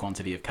of the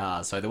quantity of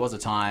cars. So there was a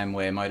time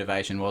where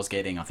Motivation was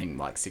getting, I think,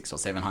 like 600 or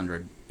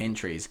 700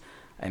 entries,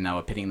 and they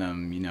were pitting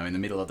them, in the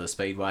middle of the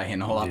speedway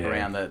and all up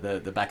around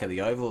the back of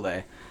the oval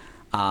there.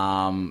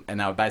 And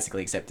they were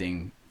basically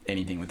accepting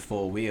anything with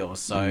 4 wheels.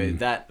 So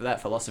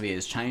that philosophy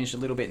has changed a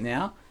little bit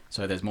now.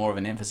 So there's more of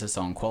an emphasis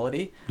on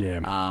quality.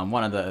 Yeah.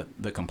 One of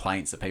the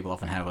complaints that people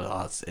often have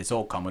is, it's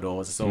all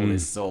Commodores, it's all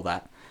this, it's all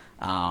that.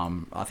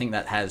 I think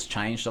that has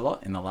changed a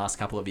lot in the last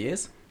couple of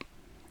years.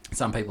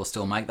 Some people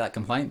still make that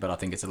complaint, but I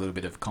think it's a little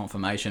bit of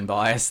confirmation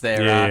bias.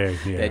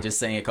 They're just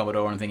seeing a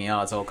Commodore and thinking,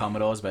 it's all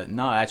Commodores. But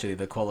no, actually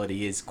the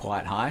quality is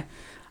quite high.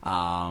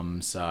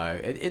 So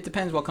it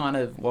depends what kind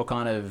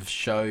of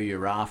show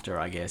you're after,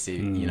 I guess.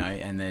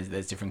 And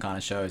there's different kind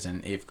of shows,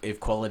 and if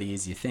quality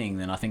is your thing,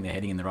 then I think they're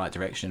heading in the right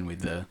direction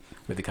with the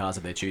cars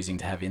that they're choosing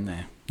to have in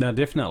there. No,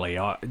 definitely.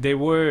 There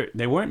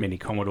weren't many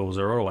Commodores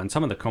at all, and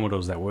some of the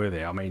Commodores that were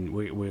there, I mean,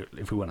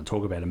 if we want to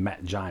talk about a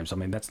Matt James, I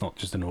mean, that's not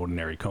just an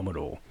ordinary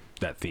Commodore,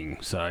 that thing.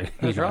 So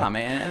that's right,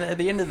 man. And at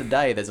the end of the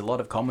day, there's a lot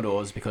of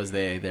Commodores because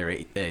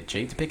they're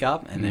cheap to pick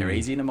up and they're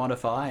easy to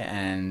modify,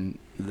 and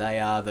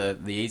they are the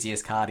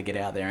easiest car to get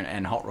out there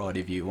and hot rod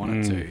if you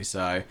want it to.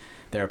 So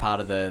they're a part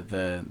of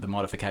the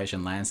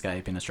modification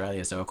landscape in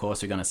Australia. So of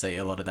course we're going to see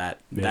a lot of that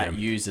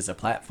used as a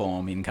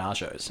platform in car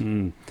shows.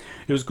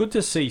 It was good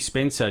to see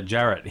Spencer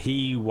Jarrett.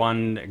 He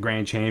won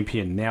Grand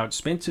Champion. Now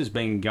Spencer's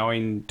been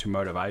going to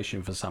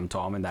Motivation for some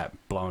time in that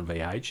blown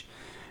VH.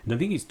 And I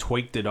think he's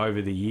tweaked it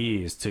over the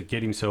years to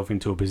get himself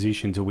into a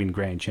position to win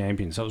Grand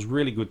Champion. So it was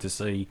really good to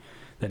see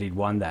that he'd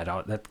won that.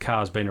 That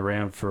car's been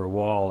around for a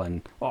while,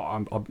 and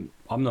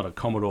I'm not a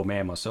Commodore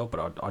man myself,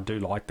 but I do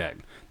like that,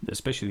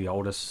 especially the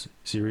oldest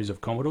series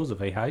of Commodores, the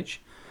VH.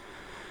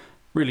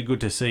 Really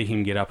good to see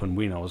him get up and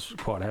win. I was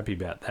quite happy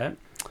about that.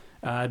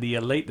 The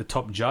Elite, the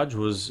top judge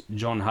was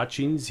John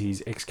Hutchins,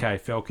 his XK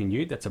Falcon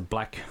Ute. That's a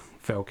black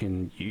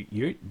Falcon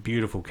Ute,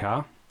 beautiful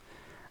car.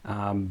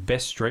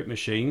 Best street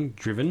machine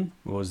driven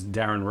was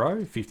Darren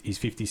Rowe, his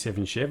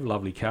 57 Chev,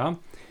 lovely car.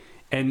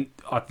 And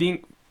I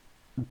think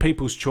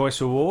People's Choice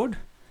Award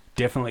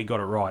definitely got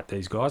it right,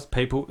 these guys.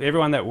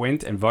 Everyone that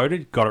went and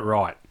voted got it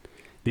right.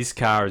 This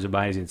car is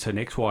amazing. It's an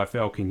XY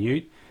Falcon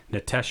Ute,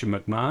 Natasha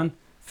McMahon,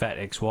 Fat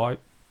XY,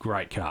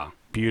 great car,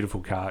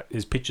 beautiful car.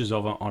 There's pictures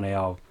of it on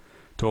our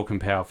Talk and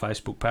Power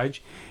Facebook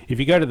page. If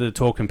you go to the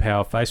Talk and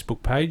Power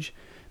Facebook page,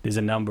 there's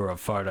a number of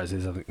photos.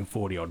 There's, I think,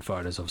 40-odd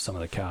photos of some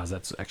of the cars.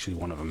 That's actually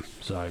one of them.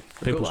 So,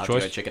 People's Choice.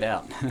 Choice. Go check it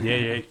out.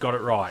 yeah, got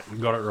it right.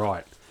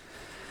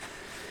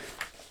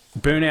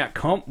 Burnout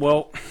comp,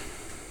 well,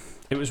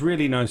 it was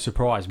really no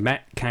surprise.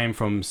 Matt came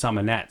from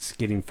Summer Nats,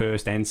 getting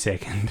first and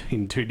second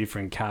in 2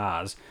 different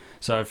cars.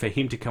 So for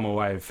him to come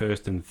away with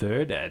first and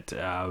third at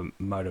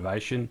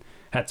Motivation,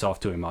 hats off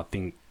to him. I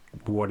think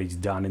what he's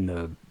done in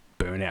the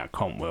Burnout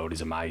comp world is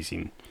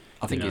amazing.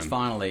 I think he's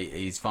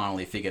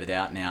finally figured it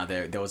out now.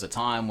 There was a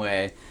time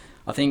where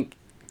I think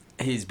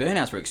his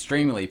burnouts were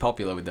extremely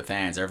popular with the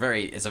fans.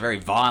 It's a very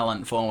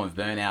violent form of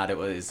burnout.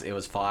 It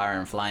was fire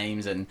and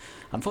flames, and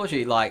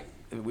unfortunately, like,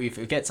 we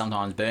forget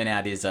sometimes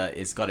burnout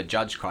is got a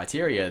judge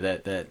criteria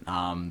that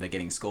they're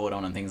getting scored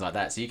on and things like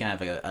that. So you can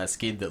have a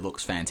skid that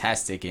looks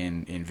fantastic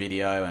in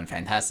video and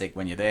fantastic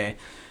when you're there,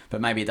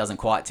 but maybe it doesn't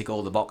quite tick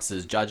all the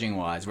boxes judging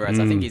wise. Whereas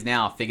I think he's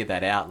now figured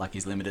that out, like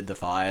he's limited the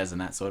fires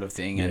and that sort of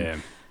thing.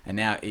 And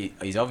now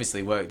he's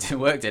obviously worked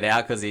it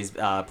out, because he's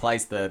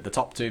placed the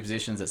top 2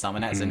 positions at Summer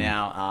Nats, and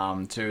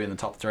now 2 in the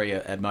top 3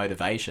 at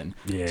Motivation.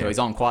 Yeah. So he's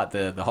on quite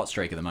the hot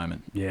streak at the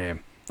moment. Yeah.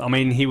 I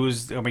mean,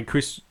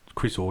 Chris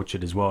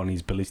Orchard as well, and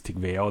his ballistic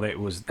VL,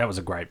 that was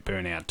a great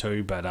burnout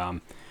too. But I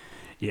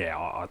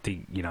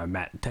think, you know,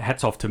 Matt.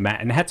 Hats off to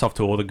Matt, and hats off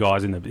to all the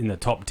guys in the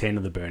top 10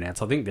 of the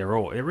burnouts. I think they're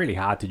really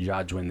hard to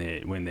judge when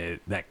they're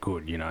that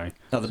good. You know.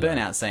 No, the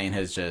burnout scene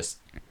has just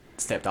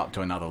stepped up to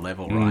another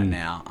level right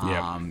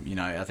now. You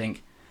know, I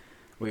think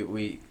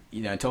we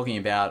you know, talking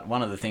about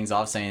one of the things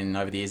I've seen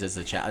over the years as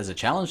a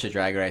challenge to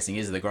drag racing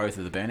is the growth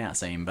of the burnout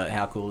scene. But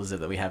how cool is it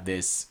that we have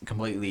this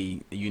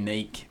completely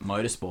unique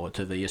motorsport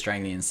to the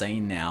Australian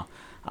scene now?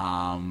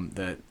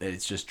 That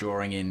it's just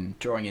drawing in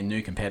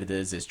new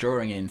competitors, it's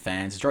drawing in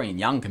fans, it's drawing in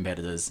young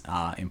competitors,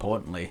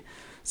 importantly.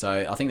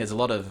 So I think there's a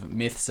lot of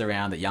myths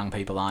around that young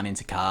people aren't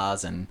into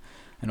cars and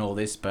all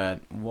this, but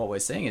what we're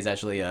seeing is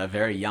actually a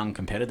very young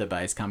competitor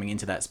base coming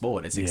into that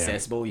sport. It's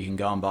accessible. You can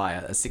go and buy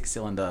a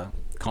 6-cylinder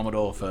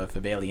Commodore for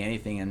barely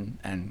anything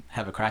and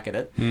have a crack at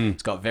it.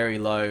 It's got very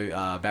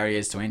low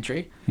barriers to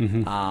entry,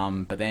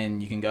 but then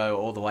you can go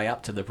all the way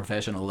up to the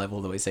professional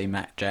level that we see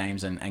Matt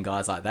James and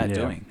guys like that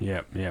doing.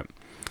 Yeah.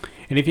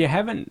 And if you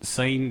haven't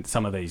seen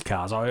some of these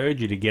cars, I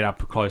urge you to get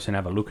up close and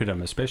have a look at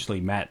them,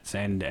 especially Matt's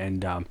and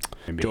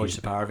George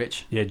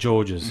Saparovich. Yeah,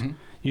 George's.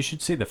 You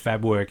should see the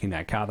fab work in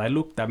that car.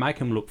 They make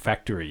them look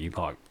factory.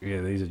 Like,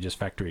 yeah, these are just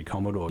factory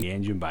Commodore, the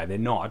engine bay. They're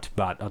not,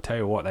 but I'll tell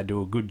you what, they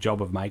do a good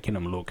job of making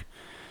them look.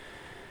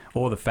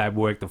 All the fab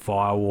work, the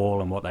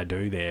firewall, and what they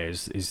do there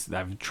is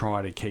they've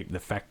tried to keep the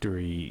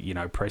factory, you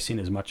know, pressing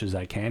as much as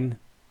they can.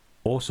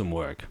 Awesome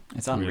work.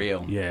 It's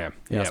unreal. Really. Yeah.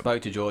 I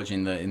spoke to George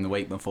in the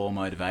week before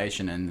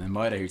Motivation, and the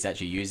motor he's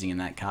actually using in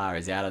that car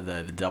is out of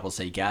the double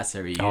C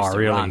gasser he used to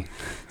run.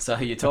 So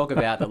you talk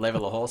about the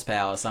level of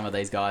horsepower some of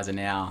these guys are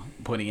now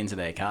putting into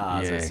their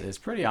cars. It's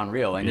pretty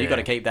unreal, and you've got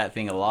to keep that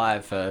thing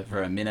alive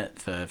for a minute,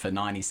 for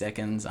 90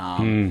 seconds.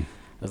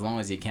 As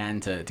long as you can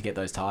to get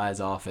those tyres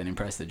off and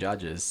impress the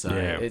judges. So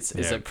it's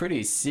a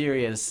pretty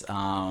serious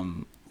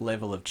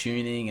level of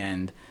tuning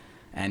and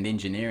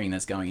engineering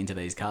that's going into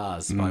these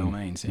cars, by all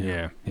means.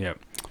 Yeah.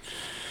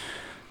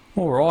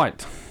 All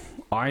right.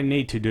 I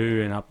need to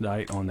do an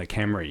update on the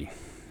Camry.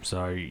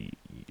 So,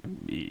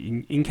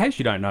 in case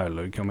you don't know,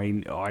 Luke, I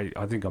mean, I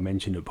think I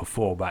mentioned it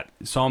before, but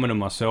Simon and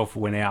myself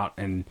went out,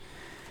 and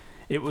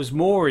it was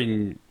more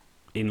in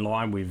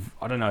line with,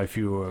 I don't know if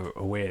you were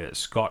aware that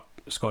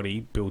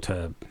Scotty built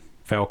a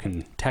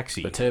Falcon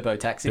taxi. The turbo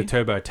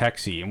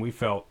taxi. And we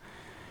felt,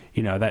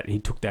 you know, that he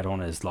took that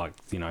on as, like,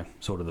 you know,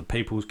 sort of the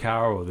people's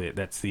car, or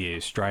that's the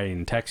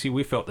Australian taxi.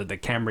 We felt that the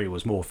Camry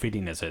was more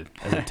fitting as a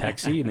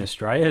taxi in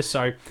Australia,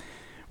 so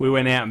we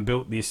went out and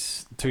built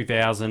this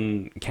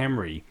 2000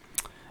 Camry.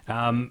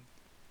 Our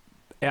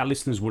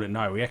listeners wouldn't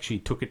know, we actually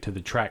took it to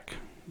the track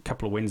a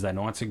couple of Wednesday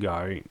nights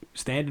ago.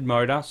 Standard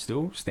motor,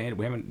 still standard.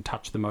 We haven't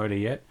touched the motor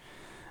yet.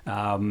 We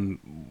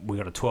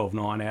got a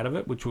 12.9 out of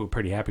it, which we were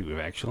pretty happy with,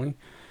 actually.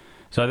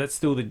 So that's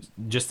still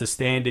just the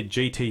standard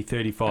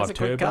GT35 that's a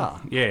turbo. Quick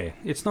car. Yeah,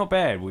 it's not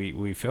bad.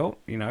 We felt,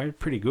 you know,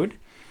 pretty good.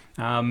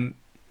 He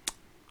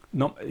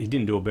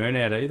didn't do a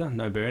burnout either.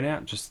 No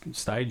burnout. Just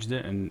staged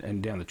it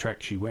and down the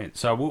track she went.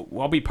 So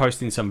I'll be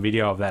posting some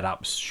video of that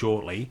up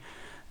shortly.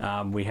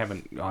 I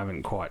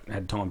haven't quite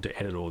had time to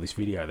edit all this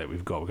video that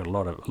we've got. We've got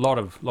a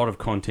lot of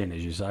content,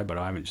 as you say, but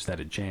I haven't just had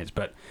a chance.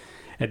 But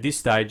at this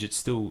stage, it's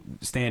still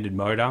standard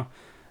motor,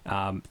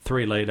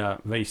 3-litre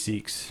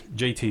V6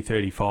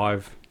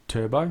 GT35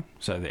 turbo,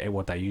 so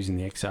what they use in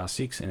the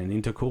XR6, and an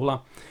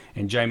intercooler.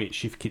 And Jamie at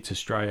Shift Kits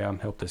Australia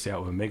helped us out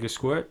with a Mega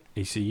Squirt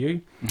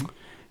ECU.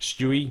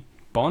 Stewie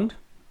Bond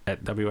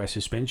at WA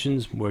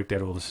Suspensions worked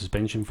out all the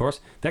suspension for us.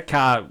 That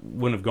car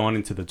wouldn't have gone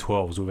into the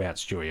 12s without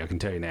Stewie, I can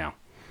tell you now.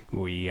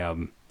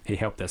 He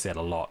helped us out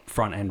a lot,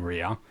 front and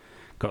rear.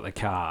 Got the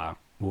car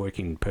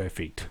working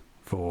perfect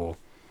for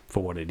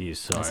what it is.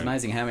 So it's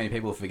amazing how many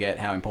people forget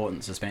how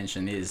important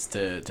suspension is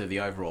to the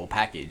overall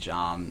package.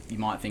 You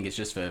might think it's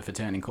just for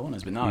turning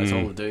corners, but no, it's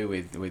all to do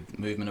with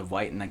movement of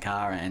weight in the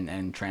car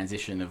and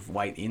transition of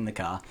weight in the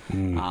car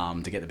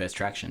to get the best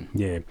traction.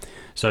 Yeah.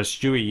 So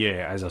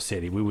Stewie, as I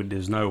said,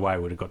 there's no way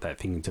we would have got that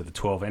thing into the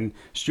 12. And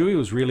Stewie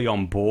was really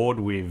on board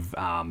with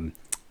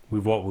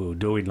what we were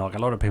doing. Like, a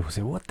lot of people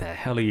said, "What the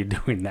hell are you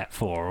doing that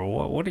for?"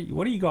 Or what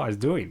are you guys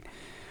doing?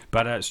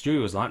 But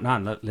Stewie was like,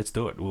 "No, let's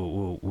do it.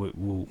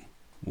 We'll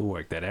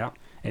work that out,"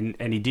 and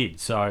he did.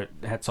 So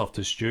hats off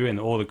to Stu and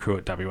all the crew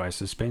at WA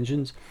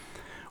Suspensions.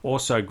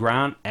 Also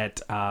Grant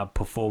at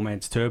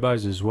Performance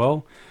Turbos as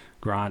well.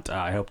 Grant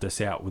helped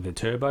us out with the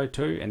turbo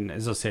too. And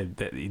as I said,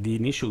 the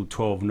initial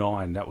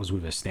 12.9, that was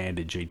with a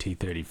standard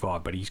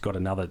GT35, but he's got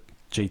another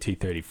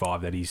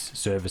GT35 that he's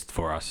serviced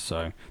for us.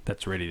 So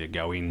that's ready to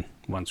go in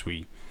once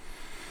we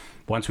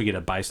once we get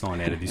a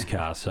baseline out of this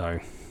car. So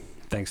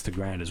thanks to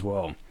Grant as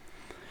well.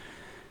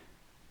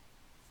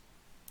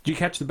 Did you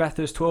catch the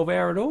Bathurst 12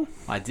 hour at all?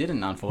 I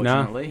didn't,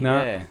 unfortunately.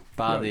 No. Yeah,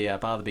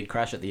 bar the big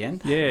crash at the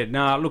end. Yeah,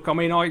 no, look, I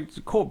mean, I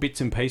caught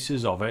bits and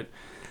pieces of it.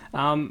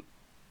 I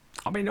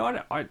mean,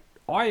 I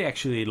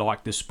actually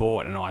like the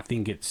sport, and I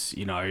think it's,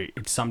 you know,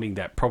 it's something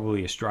that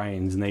probably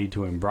Australians need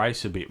to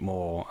embrace a bit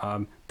more.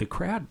 The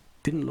crowd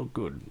didn't look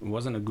good. It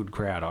wasn't a good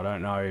crowd. I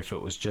don't know if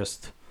it was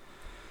just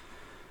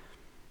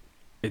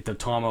at the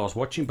time I was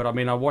watching, but I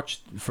mean, I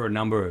watched for a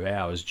number of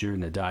hours during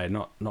the day,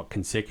 not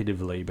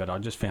consecutively, but I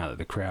just found that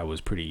the crowd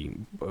was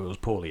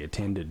poorly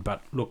attended.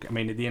 But look, I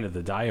mean, at the end of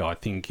the day, I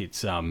think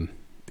it's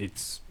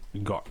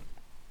got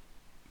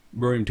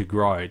room to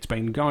grow. It's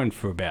been going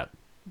for about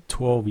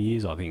 12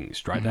 years, I think,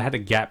 straight. Mm-hmm. They had a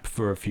gap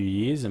for a few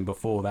years, and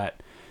before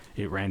that,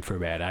 it ran for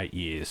about 8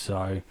 years.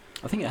 So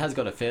I think it has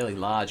got a fairly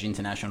large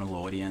international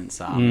audience.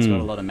 It's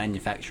got a lot of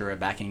manufacturer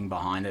backing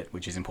behind it,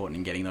 which is important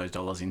in getting those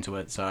dollars into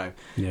it. So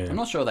yeah. I'm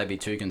not sure they'd be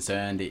too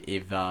concerned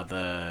if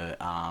the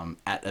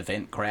at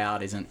event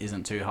crowd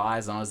isn't too high.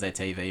 As long as their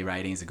TV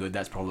ratings are good,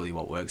 that's probably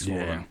what works for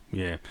them.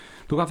 Yeah.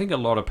 Look, I think a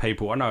lot of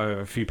people, I know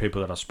a few people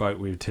that I spoke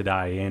with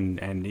today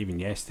and even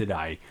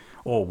yesterday,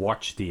 all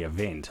watched the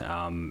event,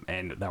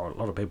 and there were a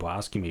lot of people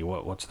asking me,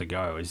 what's the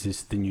go? Is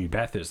this the new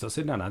Bathurst? I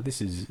said, no, this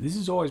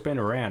has always been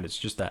around. It's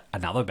just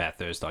another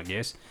Bathurst, I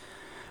guess.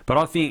 But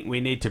I think we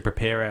need to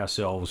prepare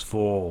ourselves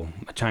for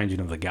a changing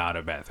of the guard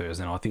at Bathurst,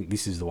 and I think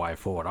this is the way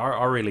forward.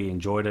 I really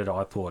enjoyed it.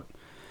 I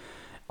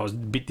was a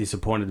bit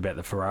disappointed about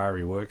the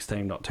Ferrari Works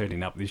team not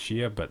turning up this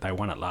year, but they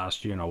won it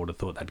last year, and I would have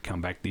thought they'd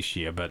come back this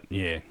year. But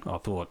yeah,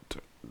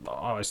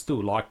 I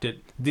still liked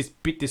it. This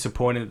bit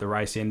disappointed that the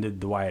race ended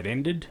the way it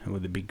ended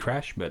with a big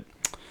crash, but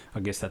I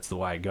guess that's the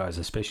way it goes,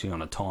 especially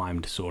on a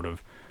timed sort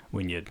of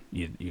when you're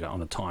on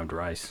a timed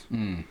race.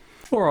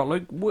 All right,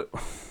 Luke,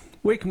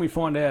 where can we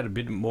find out a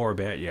bit more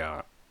about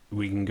you?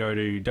 We can go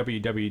to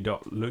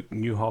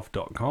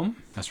www.lukenewhoff.com.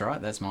 That's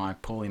right. That's my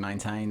poorly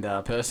maintained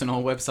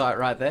personal website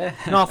right there.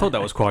 No, I thought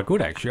that was quite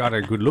good, actually. I had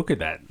a good look at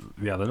that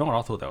the other night.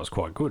 I thought that was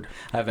quite good.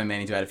 I've been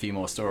meaning to add a few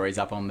more stories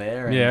up on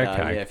there. And,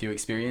 a few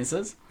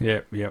experiences.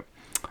 Yep.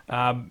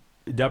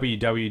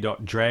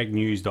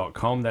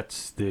 www.dragnews.com.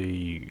 That's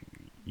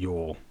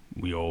your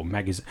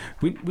magazine.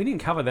 We didn't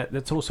cover that.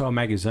 That's also a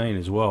magazine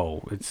as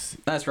well.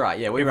 That's right.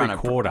 Yeah, we run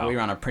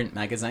a print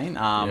magazine.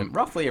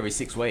 Roughly every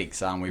 6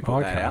 weeks. We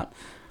put that out.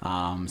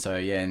 So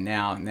yeah,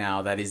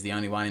 now that is the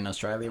only one in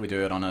Australia. We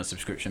do it on a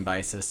subscription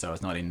basis, so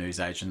it's not in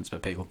newsagents,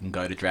 but people can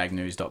go to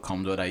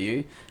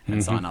dragnews.com.au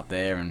and sign up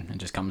there, and it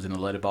just comes in the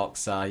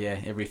letterbox.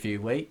 Every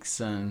few weeks,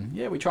 and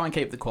we try and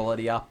keep the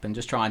quality up and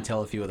just try and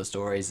tell a few of the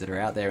stories that are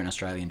out there in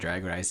Australian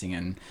drag racing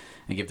and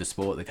give the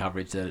sport the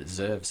coverage that it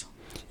deserves.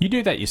 You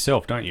do that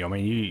yourself, don't you? I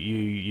mean,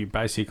 you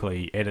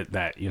basically edit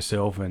that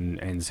yourself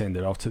and send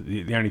it off to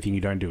the only thing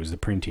you don't do is the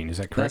printing. Is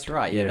that correct? That's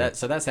right. Yeah.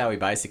 So that's how we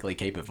basically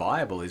keep it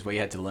viable. Is we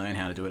had to learn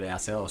how to do it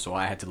ourselves. So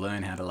I had to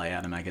learn how to lay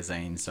out a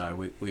magazine.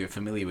 So we were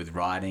familiar with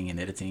writing and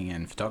editing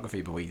and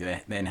photography, but we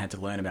then had to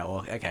learn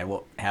about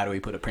how do we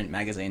put a print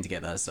magazine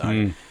together?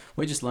 So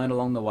we just learned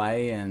along the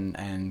way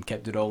and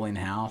kept it all in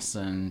house,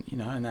 and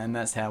and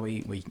that's how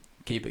we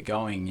keep it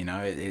going.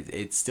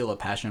 It's still a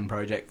passion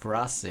project for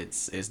us.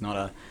 It's not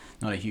a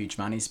huge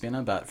money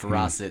spinner, but for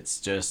us, it's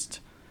just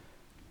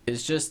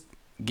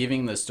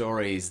giving the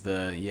stories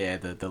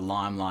the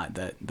limelight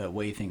that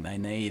we think they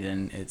need,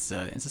 and it's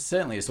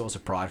certainly a source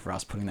of pride for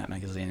us putting that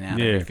magazine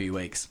out every few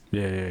weeks.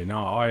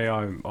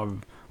 No,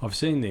 I've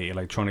seen the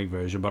electronic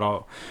version, but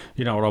I'll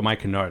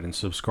make a note and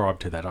subscribe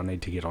to that. I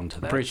need to get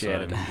onto that.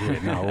 Appreciate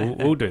it.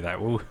 We'll do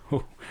that.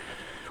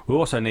 We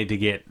also need to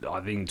get,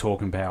 I think,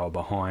 Talk and Power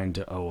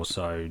behind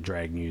also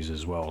Drag News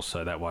as well,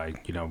 so that way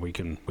we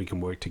can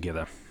work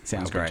together.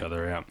 Sounds help great. Each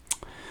other out.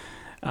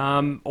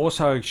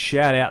 Also,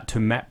 shout out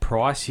to Matt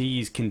Price. He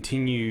is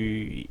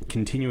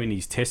continuing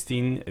his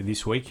testing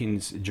this week in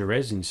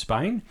Jerez in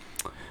Spain.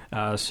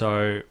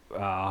 So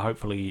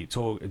hopefully it's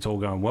all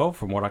going well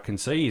from what I can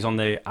see. He's on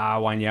the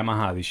R1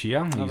 Yamaha this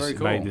year. Very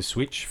cool. Made the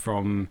switch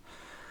from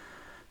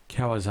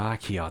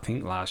Kawasaki, I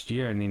think, last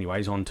year, and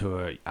anyways on to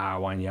a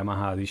R1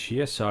 Yamaha this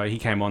year. So he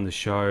came on the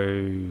show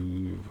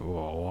a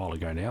while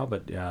ago now,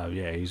 but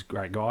he's a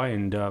great guy,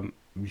 and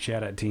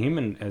shout out to him,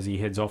 and as he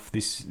heads off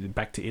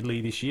back to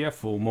Italy this year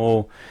for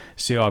more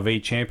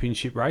CIV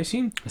Championship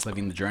racing. He's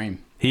living the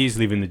dream. He's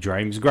living the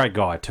dream. He's a great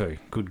guy too.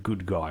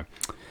 Good guy.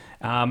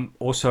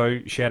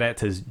 Also, shout out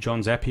to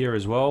John Zapier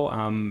as well,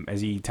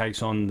 as he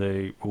takes on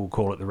we'll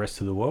call it the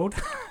rest of the world.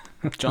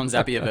 John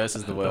Zapier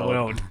versus the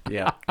world.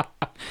 Yeah.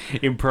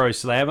 In Pro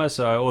Slammer,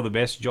 so all the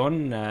best,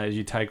 John, as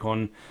you take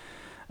on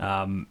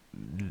the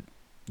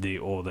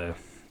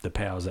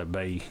powers that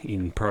be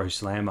in Pro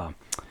Slammer.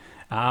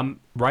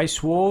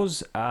 Race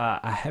Wars are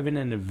having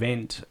an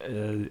event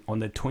on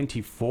the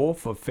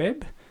 24th of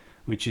Feb,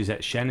 which is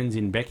at Shannon's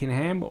in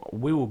Beckenham.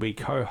 We will be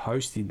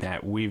co-hosting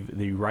that with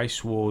the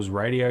Race Wars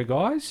radio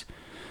guys.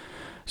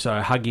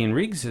 So Huggy and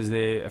Riggs, as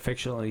they're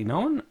affectionately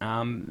known,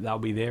 they'll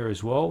be there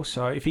as well.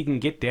 So if you can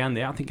get down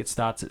there, I think it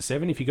starts at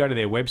 7. If you go to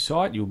their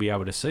website, you'll be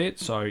able to see it.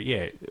 So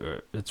yeah,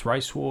 it's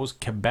Race Wars,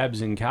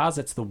 Kebabs and Cars.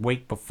 That's the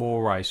week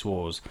before Race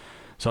Wars.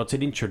 So it's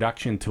an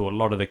introduction to a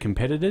lot of the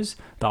competitors.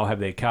 They'll have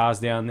their cars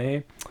down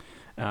there.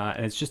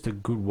 And it's just a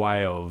good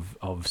way of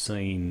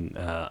seeing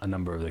a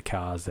number of the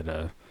cars that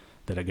are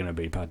going to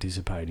be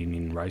participating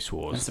in Race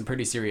Wars. There's some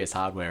pretty serious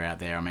hardware out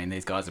there. I mean,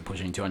 these guys are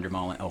pushing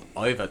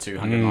over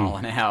 200 mile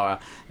an hour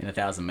in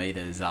 1,000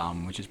 meters,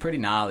 which is pretty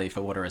gnarly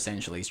for what are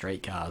essentially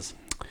street cars.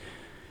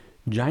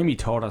 Jamie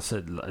told us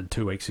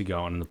 2 weeks ago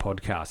on the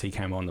podcast, he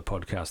came on the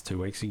podcast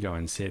 2 weeks ago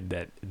and said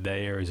that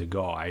there is a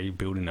guy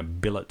building a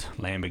billet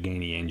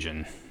Lamborghini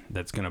engine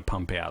that's going to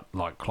pump out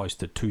like close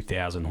to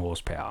 2,000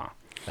 horsepower.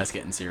 That's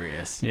getting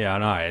serious. Yeah, I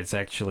know. It's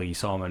actually,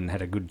 Simon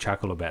had a good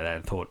chuckle about that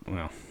and thought,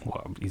 well,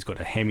 he's got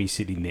a Hemi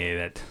sitting there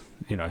that,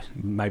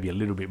 maybe a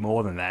little bit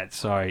more than that.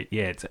 So,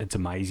 yeah, it's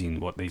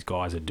amazing what these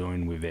guys are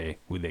doing with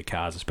their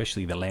cars,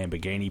 especially the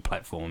Lamborghini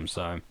platform.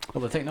 So,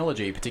 well, the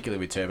technology, particularly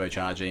with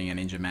turbocharging and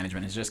engine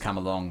management, has just come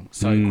along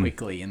so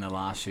quickly in the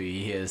last few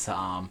years.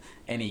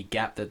 Any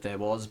gap that there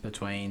was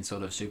between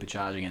sort of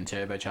supercharging and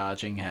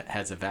turbocharging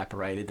has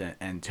evaporated,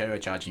 and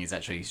turbocharging is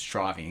actually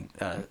striding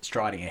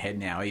ahead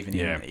now, even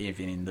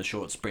in the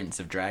short sprints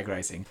of drag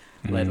racing,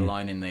 let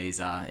alone in these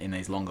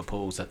longer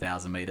pools,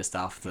 1,000 meter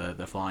stuff,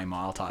 the flying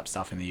mile type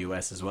stuff in the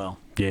US as well.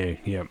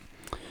 Yeah.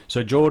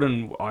 So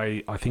Jordan,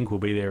 I think will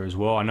be there as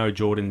well. I know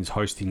Jordan's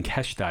hosting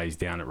Cash Days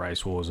down at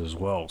Race Wars as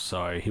well,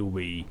 so he'll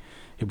be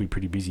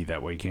pretty busy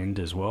that weekend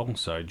as well.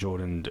 So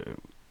Jordan,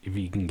 if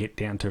you can get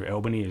down to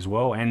Albany as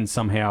well and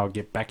somehow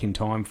get back in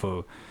time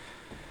for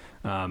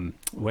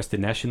Western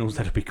Nationals,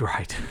 that'd be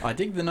great. I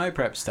dig the no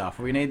prep stuff.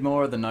 We need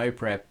more of the no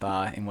prep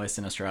in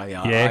Western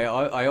Australia. Yeah.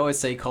 I always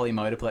see Collie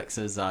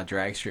Motorplex's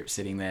drag strip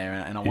sitting there,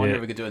 and I wonder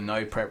if we could do a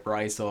no prep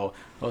race or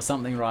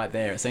something right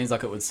there. It seems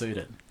like it would suit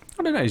it.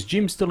 I don't know. Is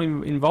Jim still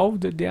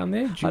involved down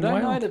there? I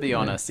don't know, to be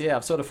honest. Yeah,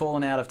 I've sort of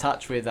fallen out of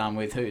touch with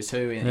who's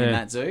who in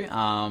that zoo.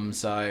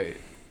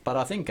 But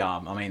I think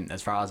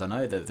as far as I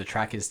know, the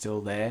track is still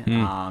there.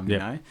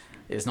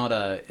 It's not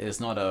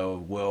a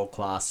world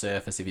class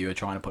surface if you were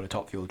trying to put a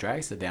top fuel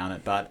dragster down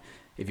it, but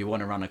if you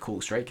want to run a cool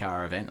street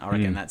car event, I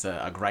reckon that's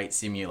a great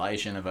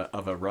simulation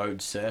of a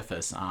road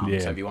surface. So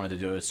if you wanted to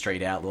do a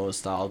Street Outlaws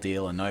style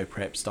deal, a no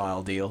prep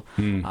style deal,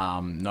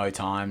 no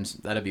times,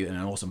 that'd be an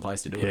awesome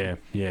place to do it.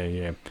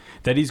 Yeah.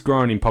 That is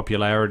growing in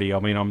popularity. I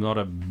mean, I'm not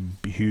a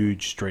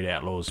huge Street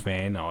Outlaws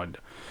fan,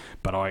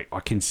 but I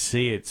can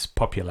see its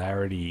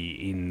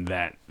popularity in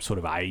that sort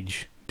of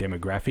age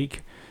demographic,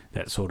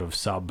 that sort of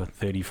sub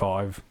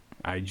 35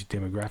 age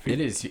demographic. It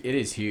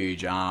is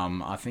huge.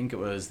 I think it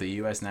was the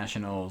US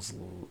Nationals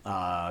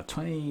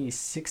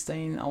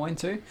 2016 I went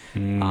to,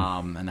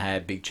 and they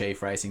had Big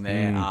Chief racing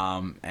there,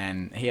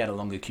 and he had a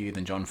longer queue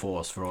than John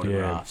Force for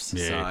autographs.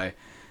 So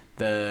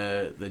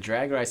the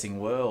drag racing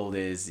world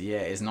is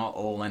not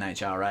all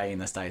NHRA in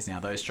the States now.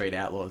 Those Street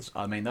Outlaws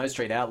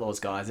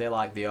guys, they're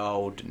like the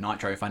old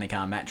Nitro Funny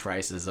Car match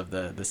races of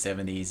the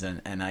 70s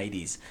and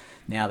 80s.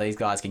 Now these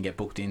guys can get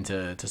booked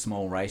into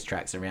small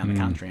racetracks around the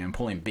country and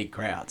pull in big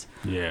crowds.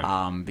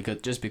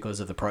 Because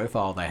of the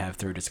profile they have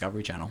through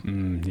Discovery Channel.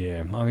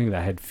 I think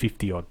they had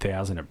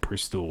 50,000 at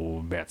Bristol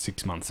about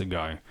 6 months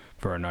ago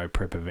for a no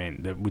prep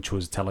event, which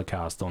was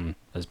telecast on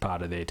as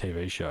part of their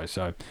TV show.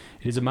 So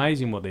it is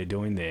amazing what they're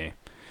doing there. It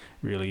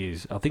really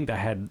is. I think they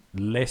had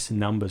less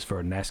numbers for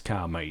a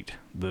NASCAR meet.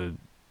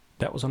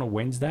 That was on a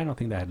Wednesday, and I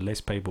think they had less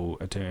people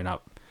turn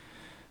up.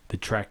 The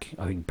track,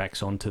 I think,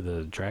 backs onto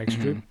the drag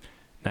strip.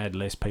 They had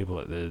less people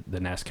at the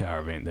NASCAR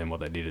event than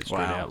what they did at Street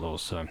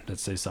Outlaws. So that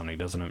says something,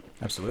 doesn't it?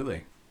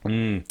 Absolutely.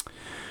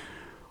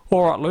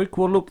 All right, Luke.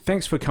 Well, look,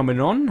 thanks for coming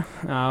on.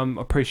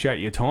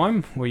 Appreciate your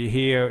time. Were you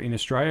here in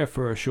Australia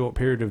for a short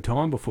period of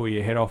time before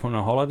you head off on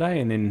a holiday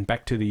and then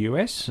back to the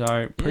US? So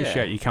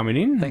appreciate you coming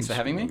in. Thanks for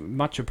having me.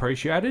 Much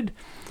appreciated.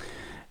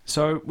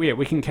 So,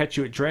 we can catch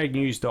you at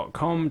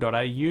dragnews.com.au,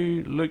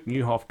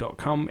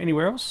 lukenewhoff.com.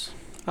 Anywhere else?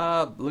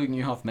 Luke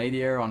Newhoff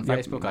Media on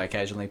Facebook. I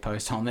occasionally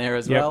post on there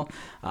as well.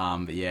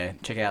 But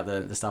check out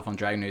the stuff on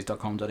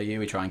dragnews.com.au.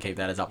 We try and keep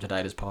that as up to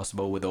date as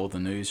possible with all the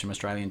news from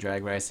Australian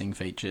drag racing,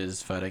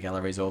 features, photo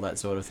galleries, all that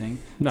sort of thing.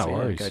 No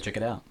worries. Go check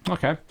it out.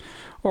 Okay.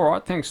 All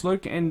right. Thanks,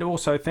 Luke. And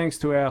also thanks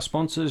to our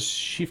sponsors,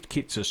 Shift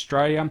Kits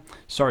Australia.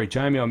 Sorry,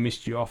 Jamie, I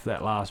missed you off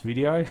that last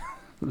video.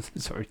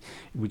 Sorry,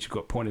 which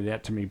got pointed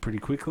out to me pretty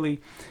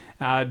quickly.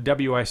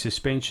 WA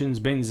Suspensions,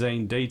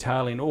 Benzene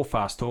Detailing, All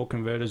Fast Torque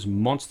Converters,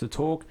 Monster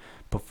Torque,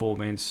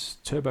 Performance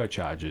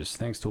Turbochargers.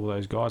 Thanks to all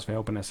those guys for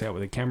helping us out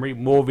with the Camry.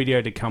 More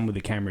video to come with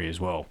the Camry as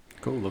well.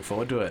 Cool, look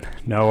forward to it.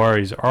 No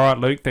worries. All right,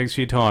 Luke, thanks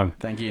for your time.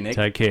 Thank you, Nick.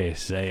 Take care.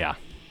 See ya.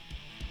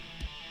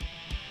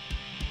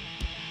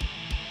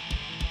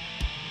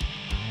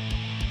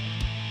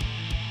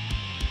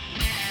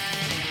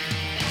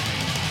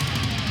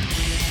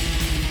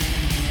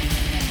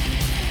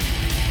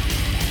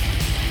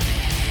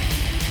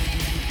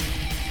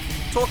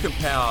 Talk and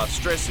Power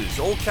stresses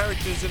all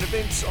characters and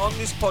events on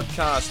this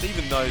podcast,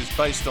 even those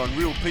based on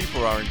real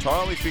people, are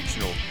entirely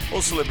fictional.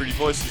 All celebrity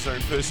voices are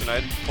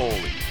impersonated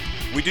poorly.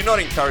 We do not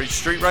encourage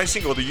street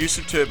racing or the use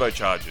of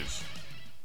turbochargers.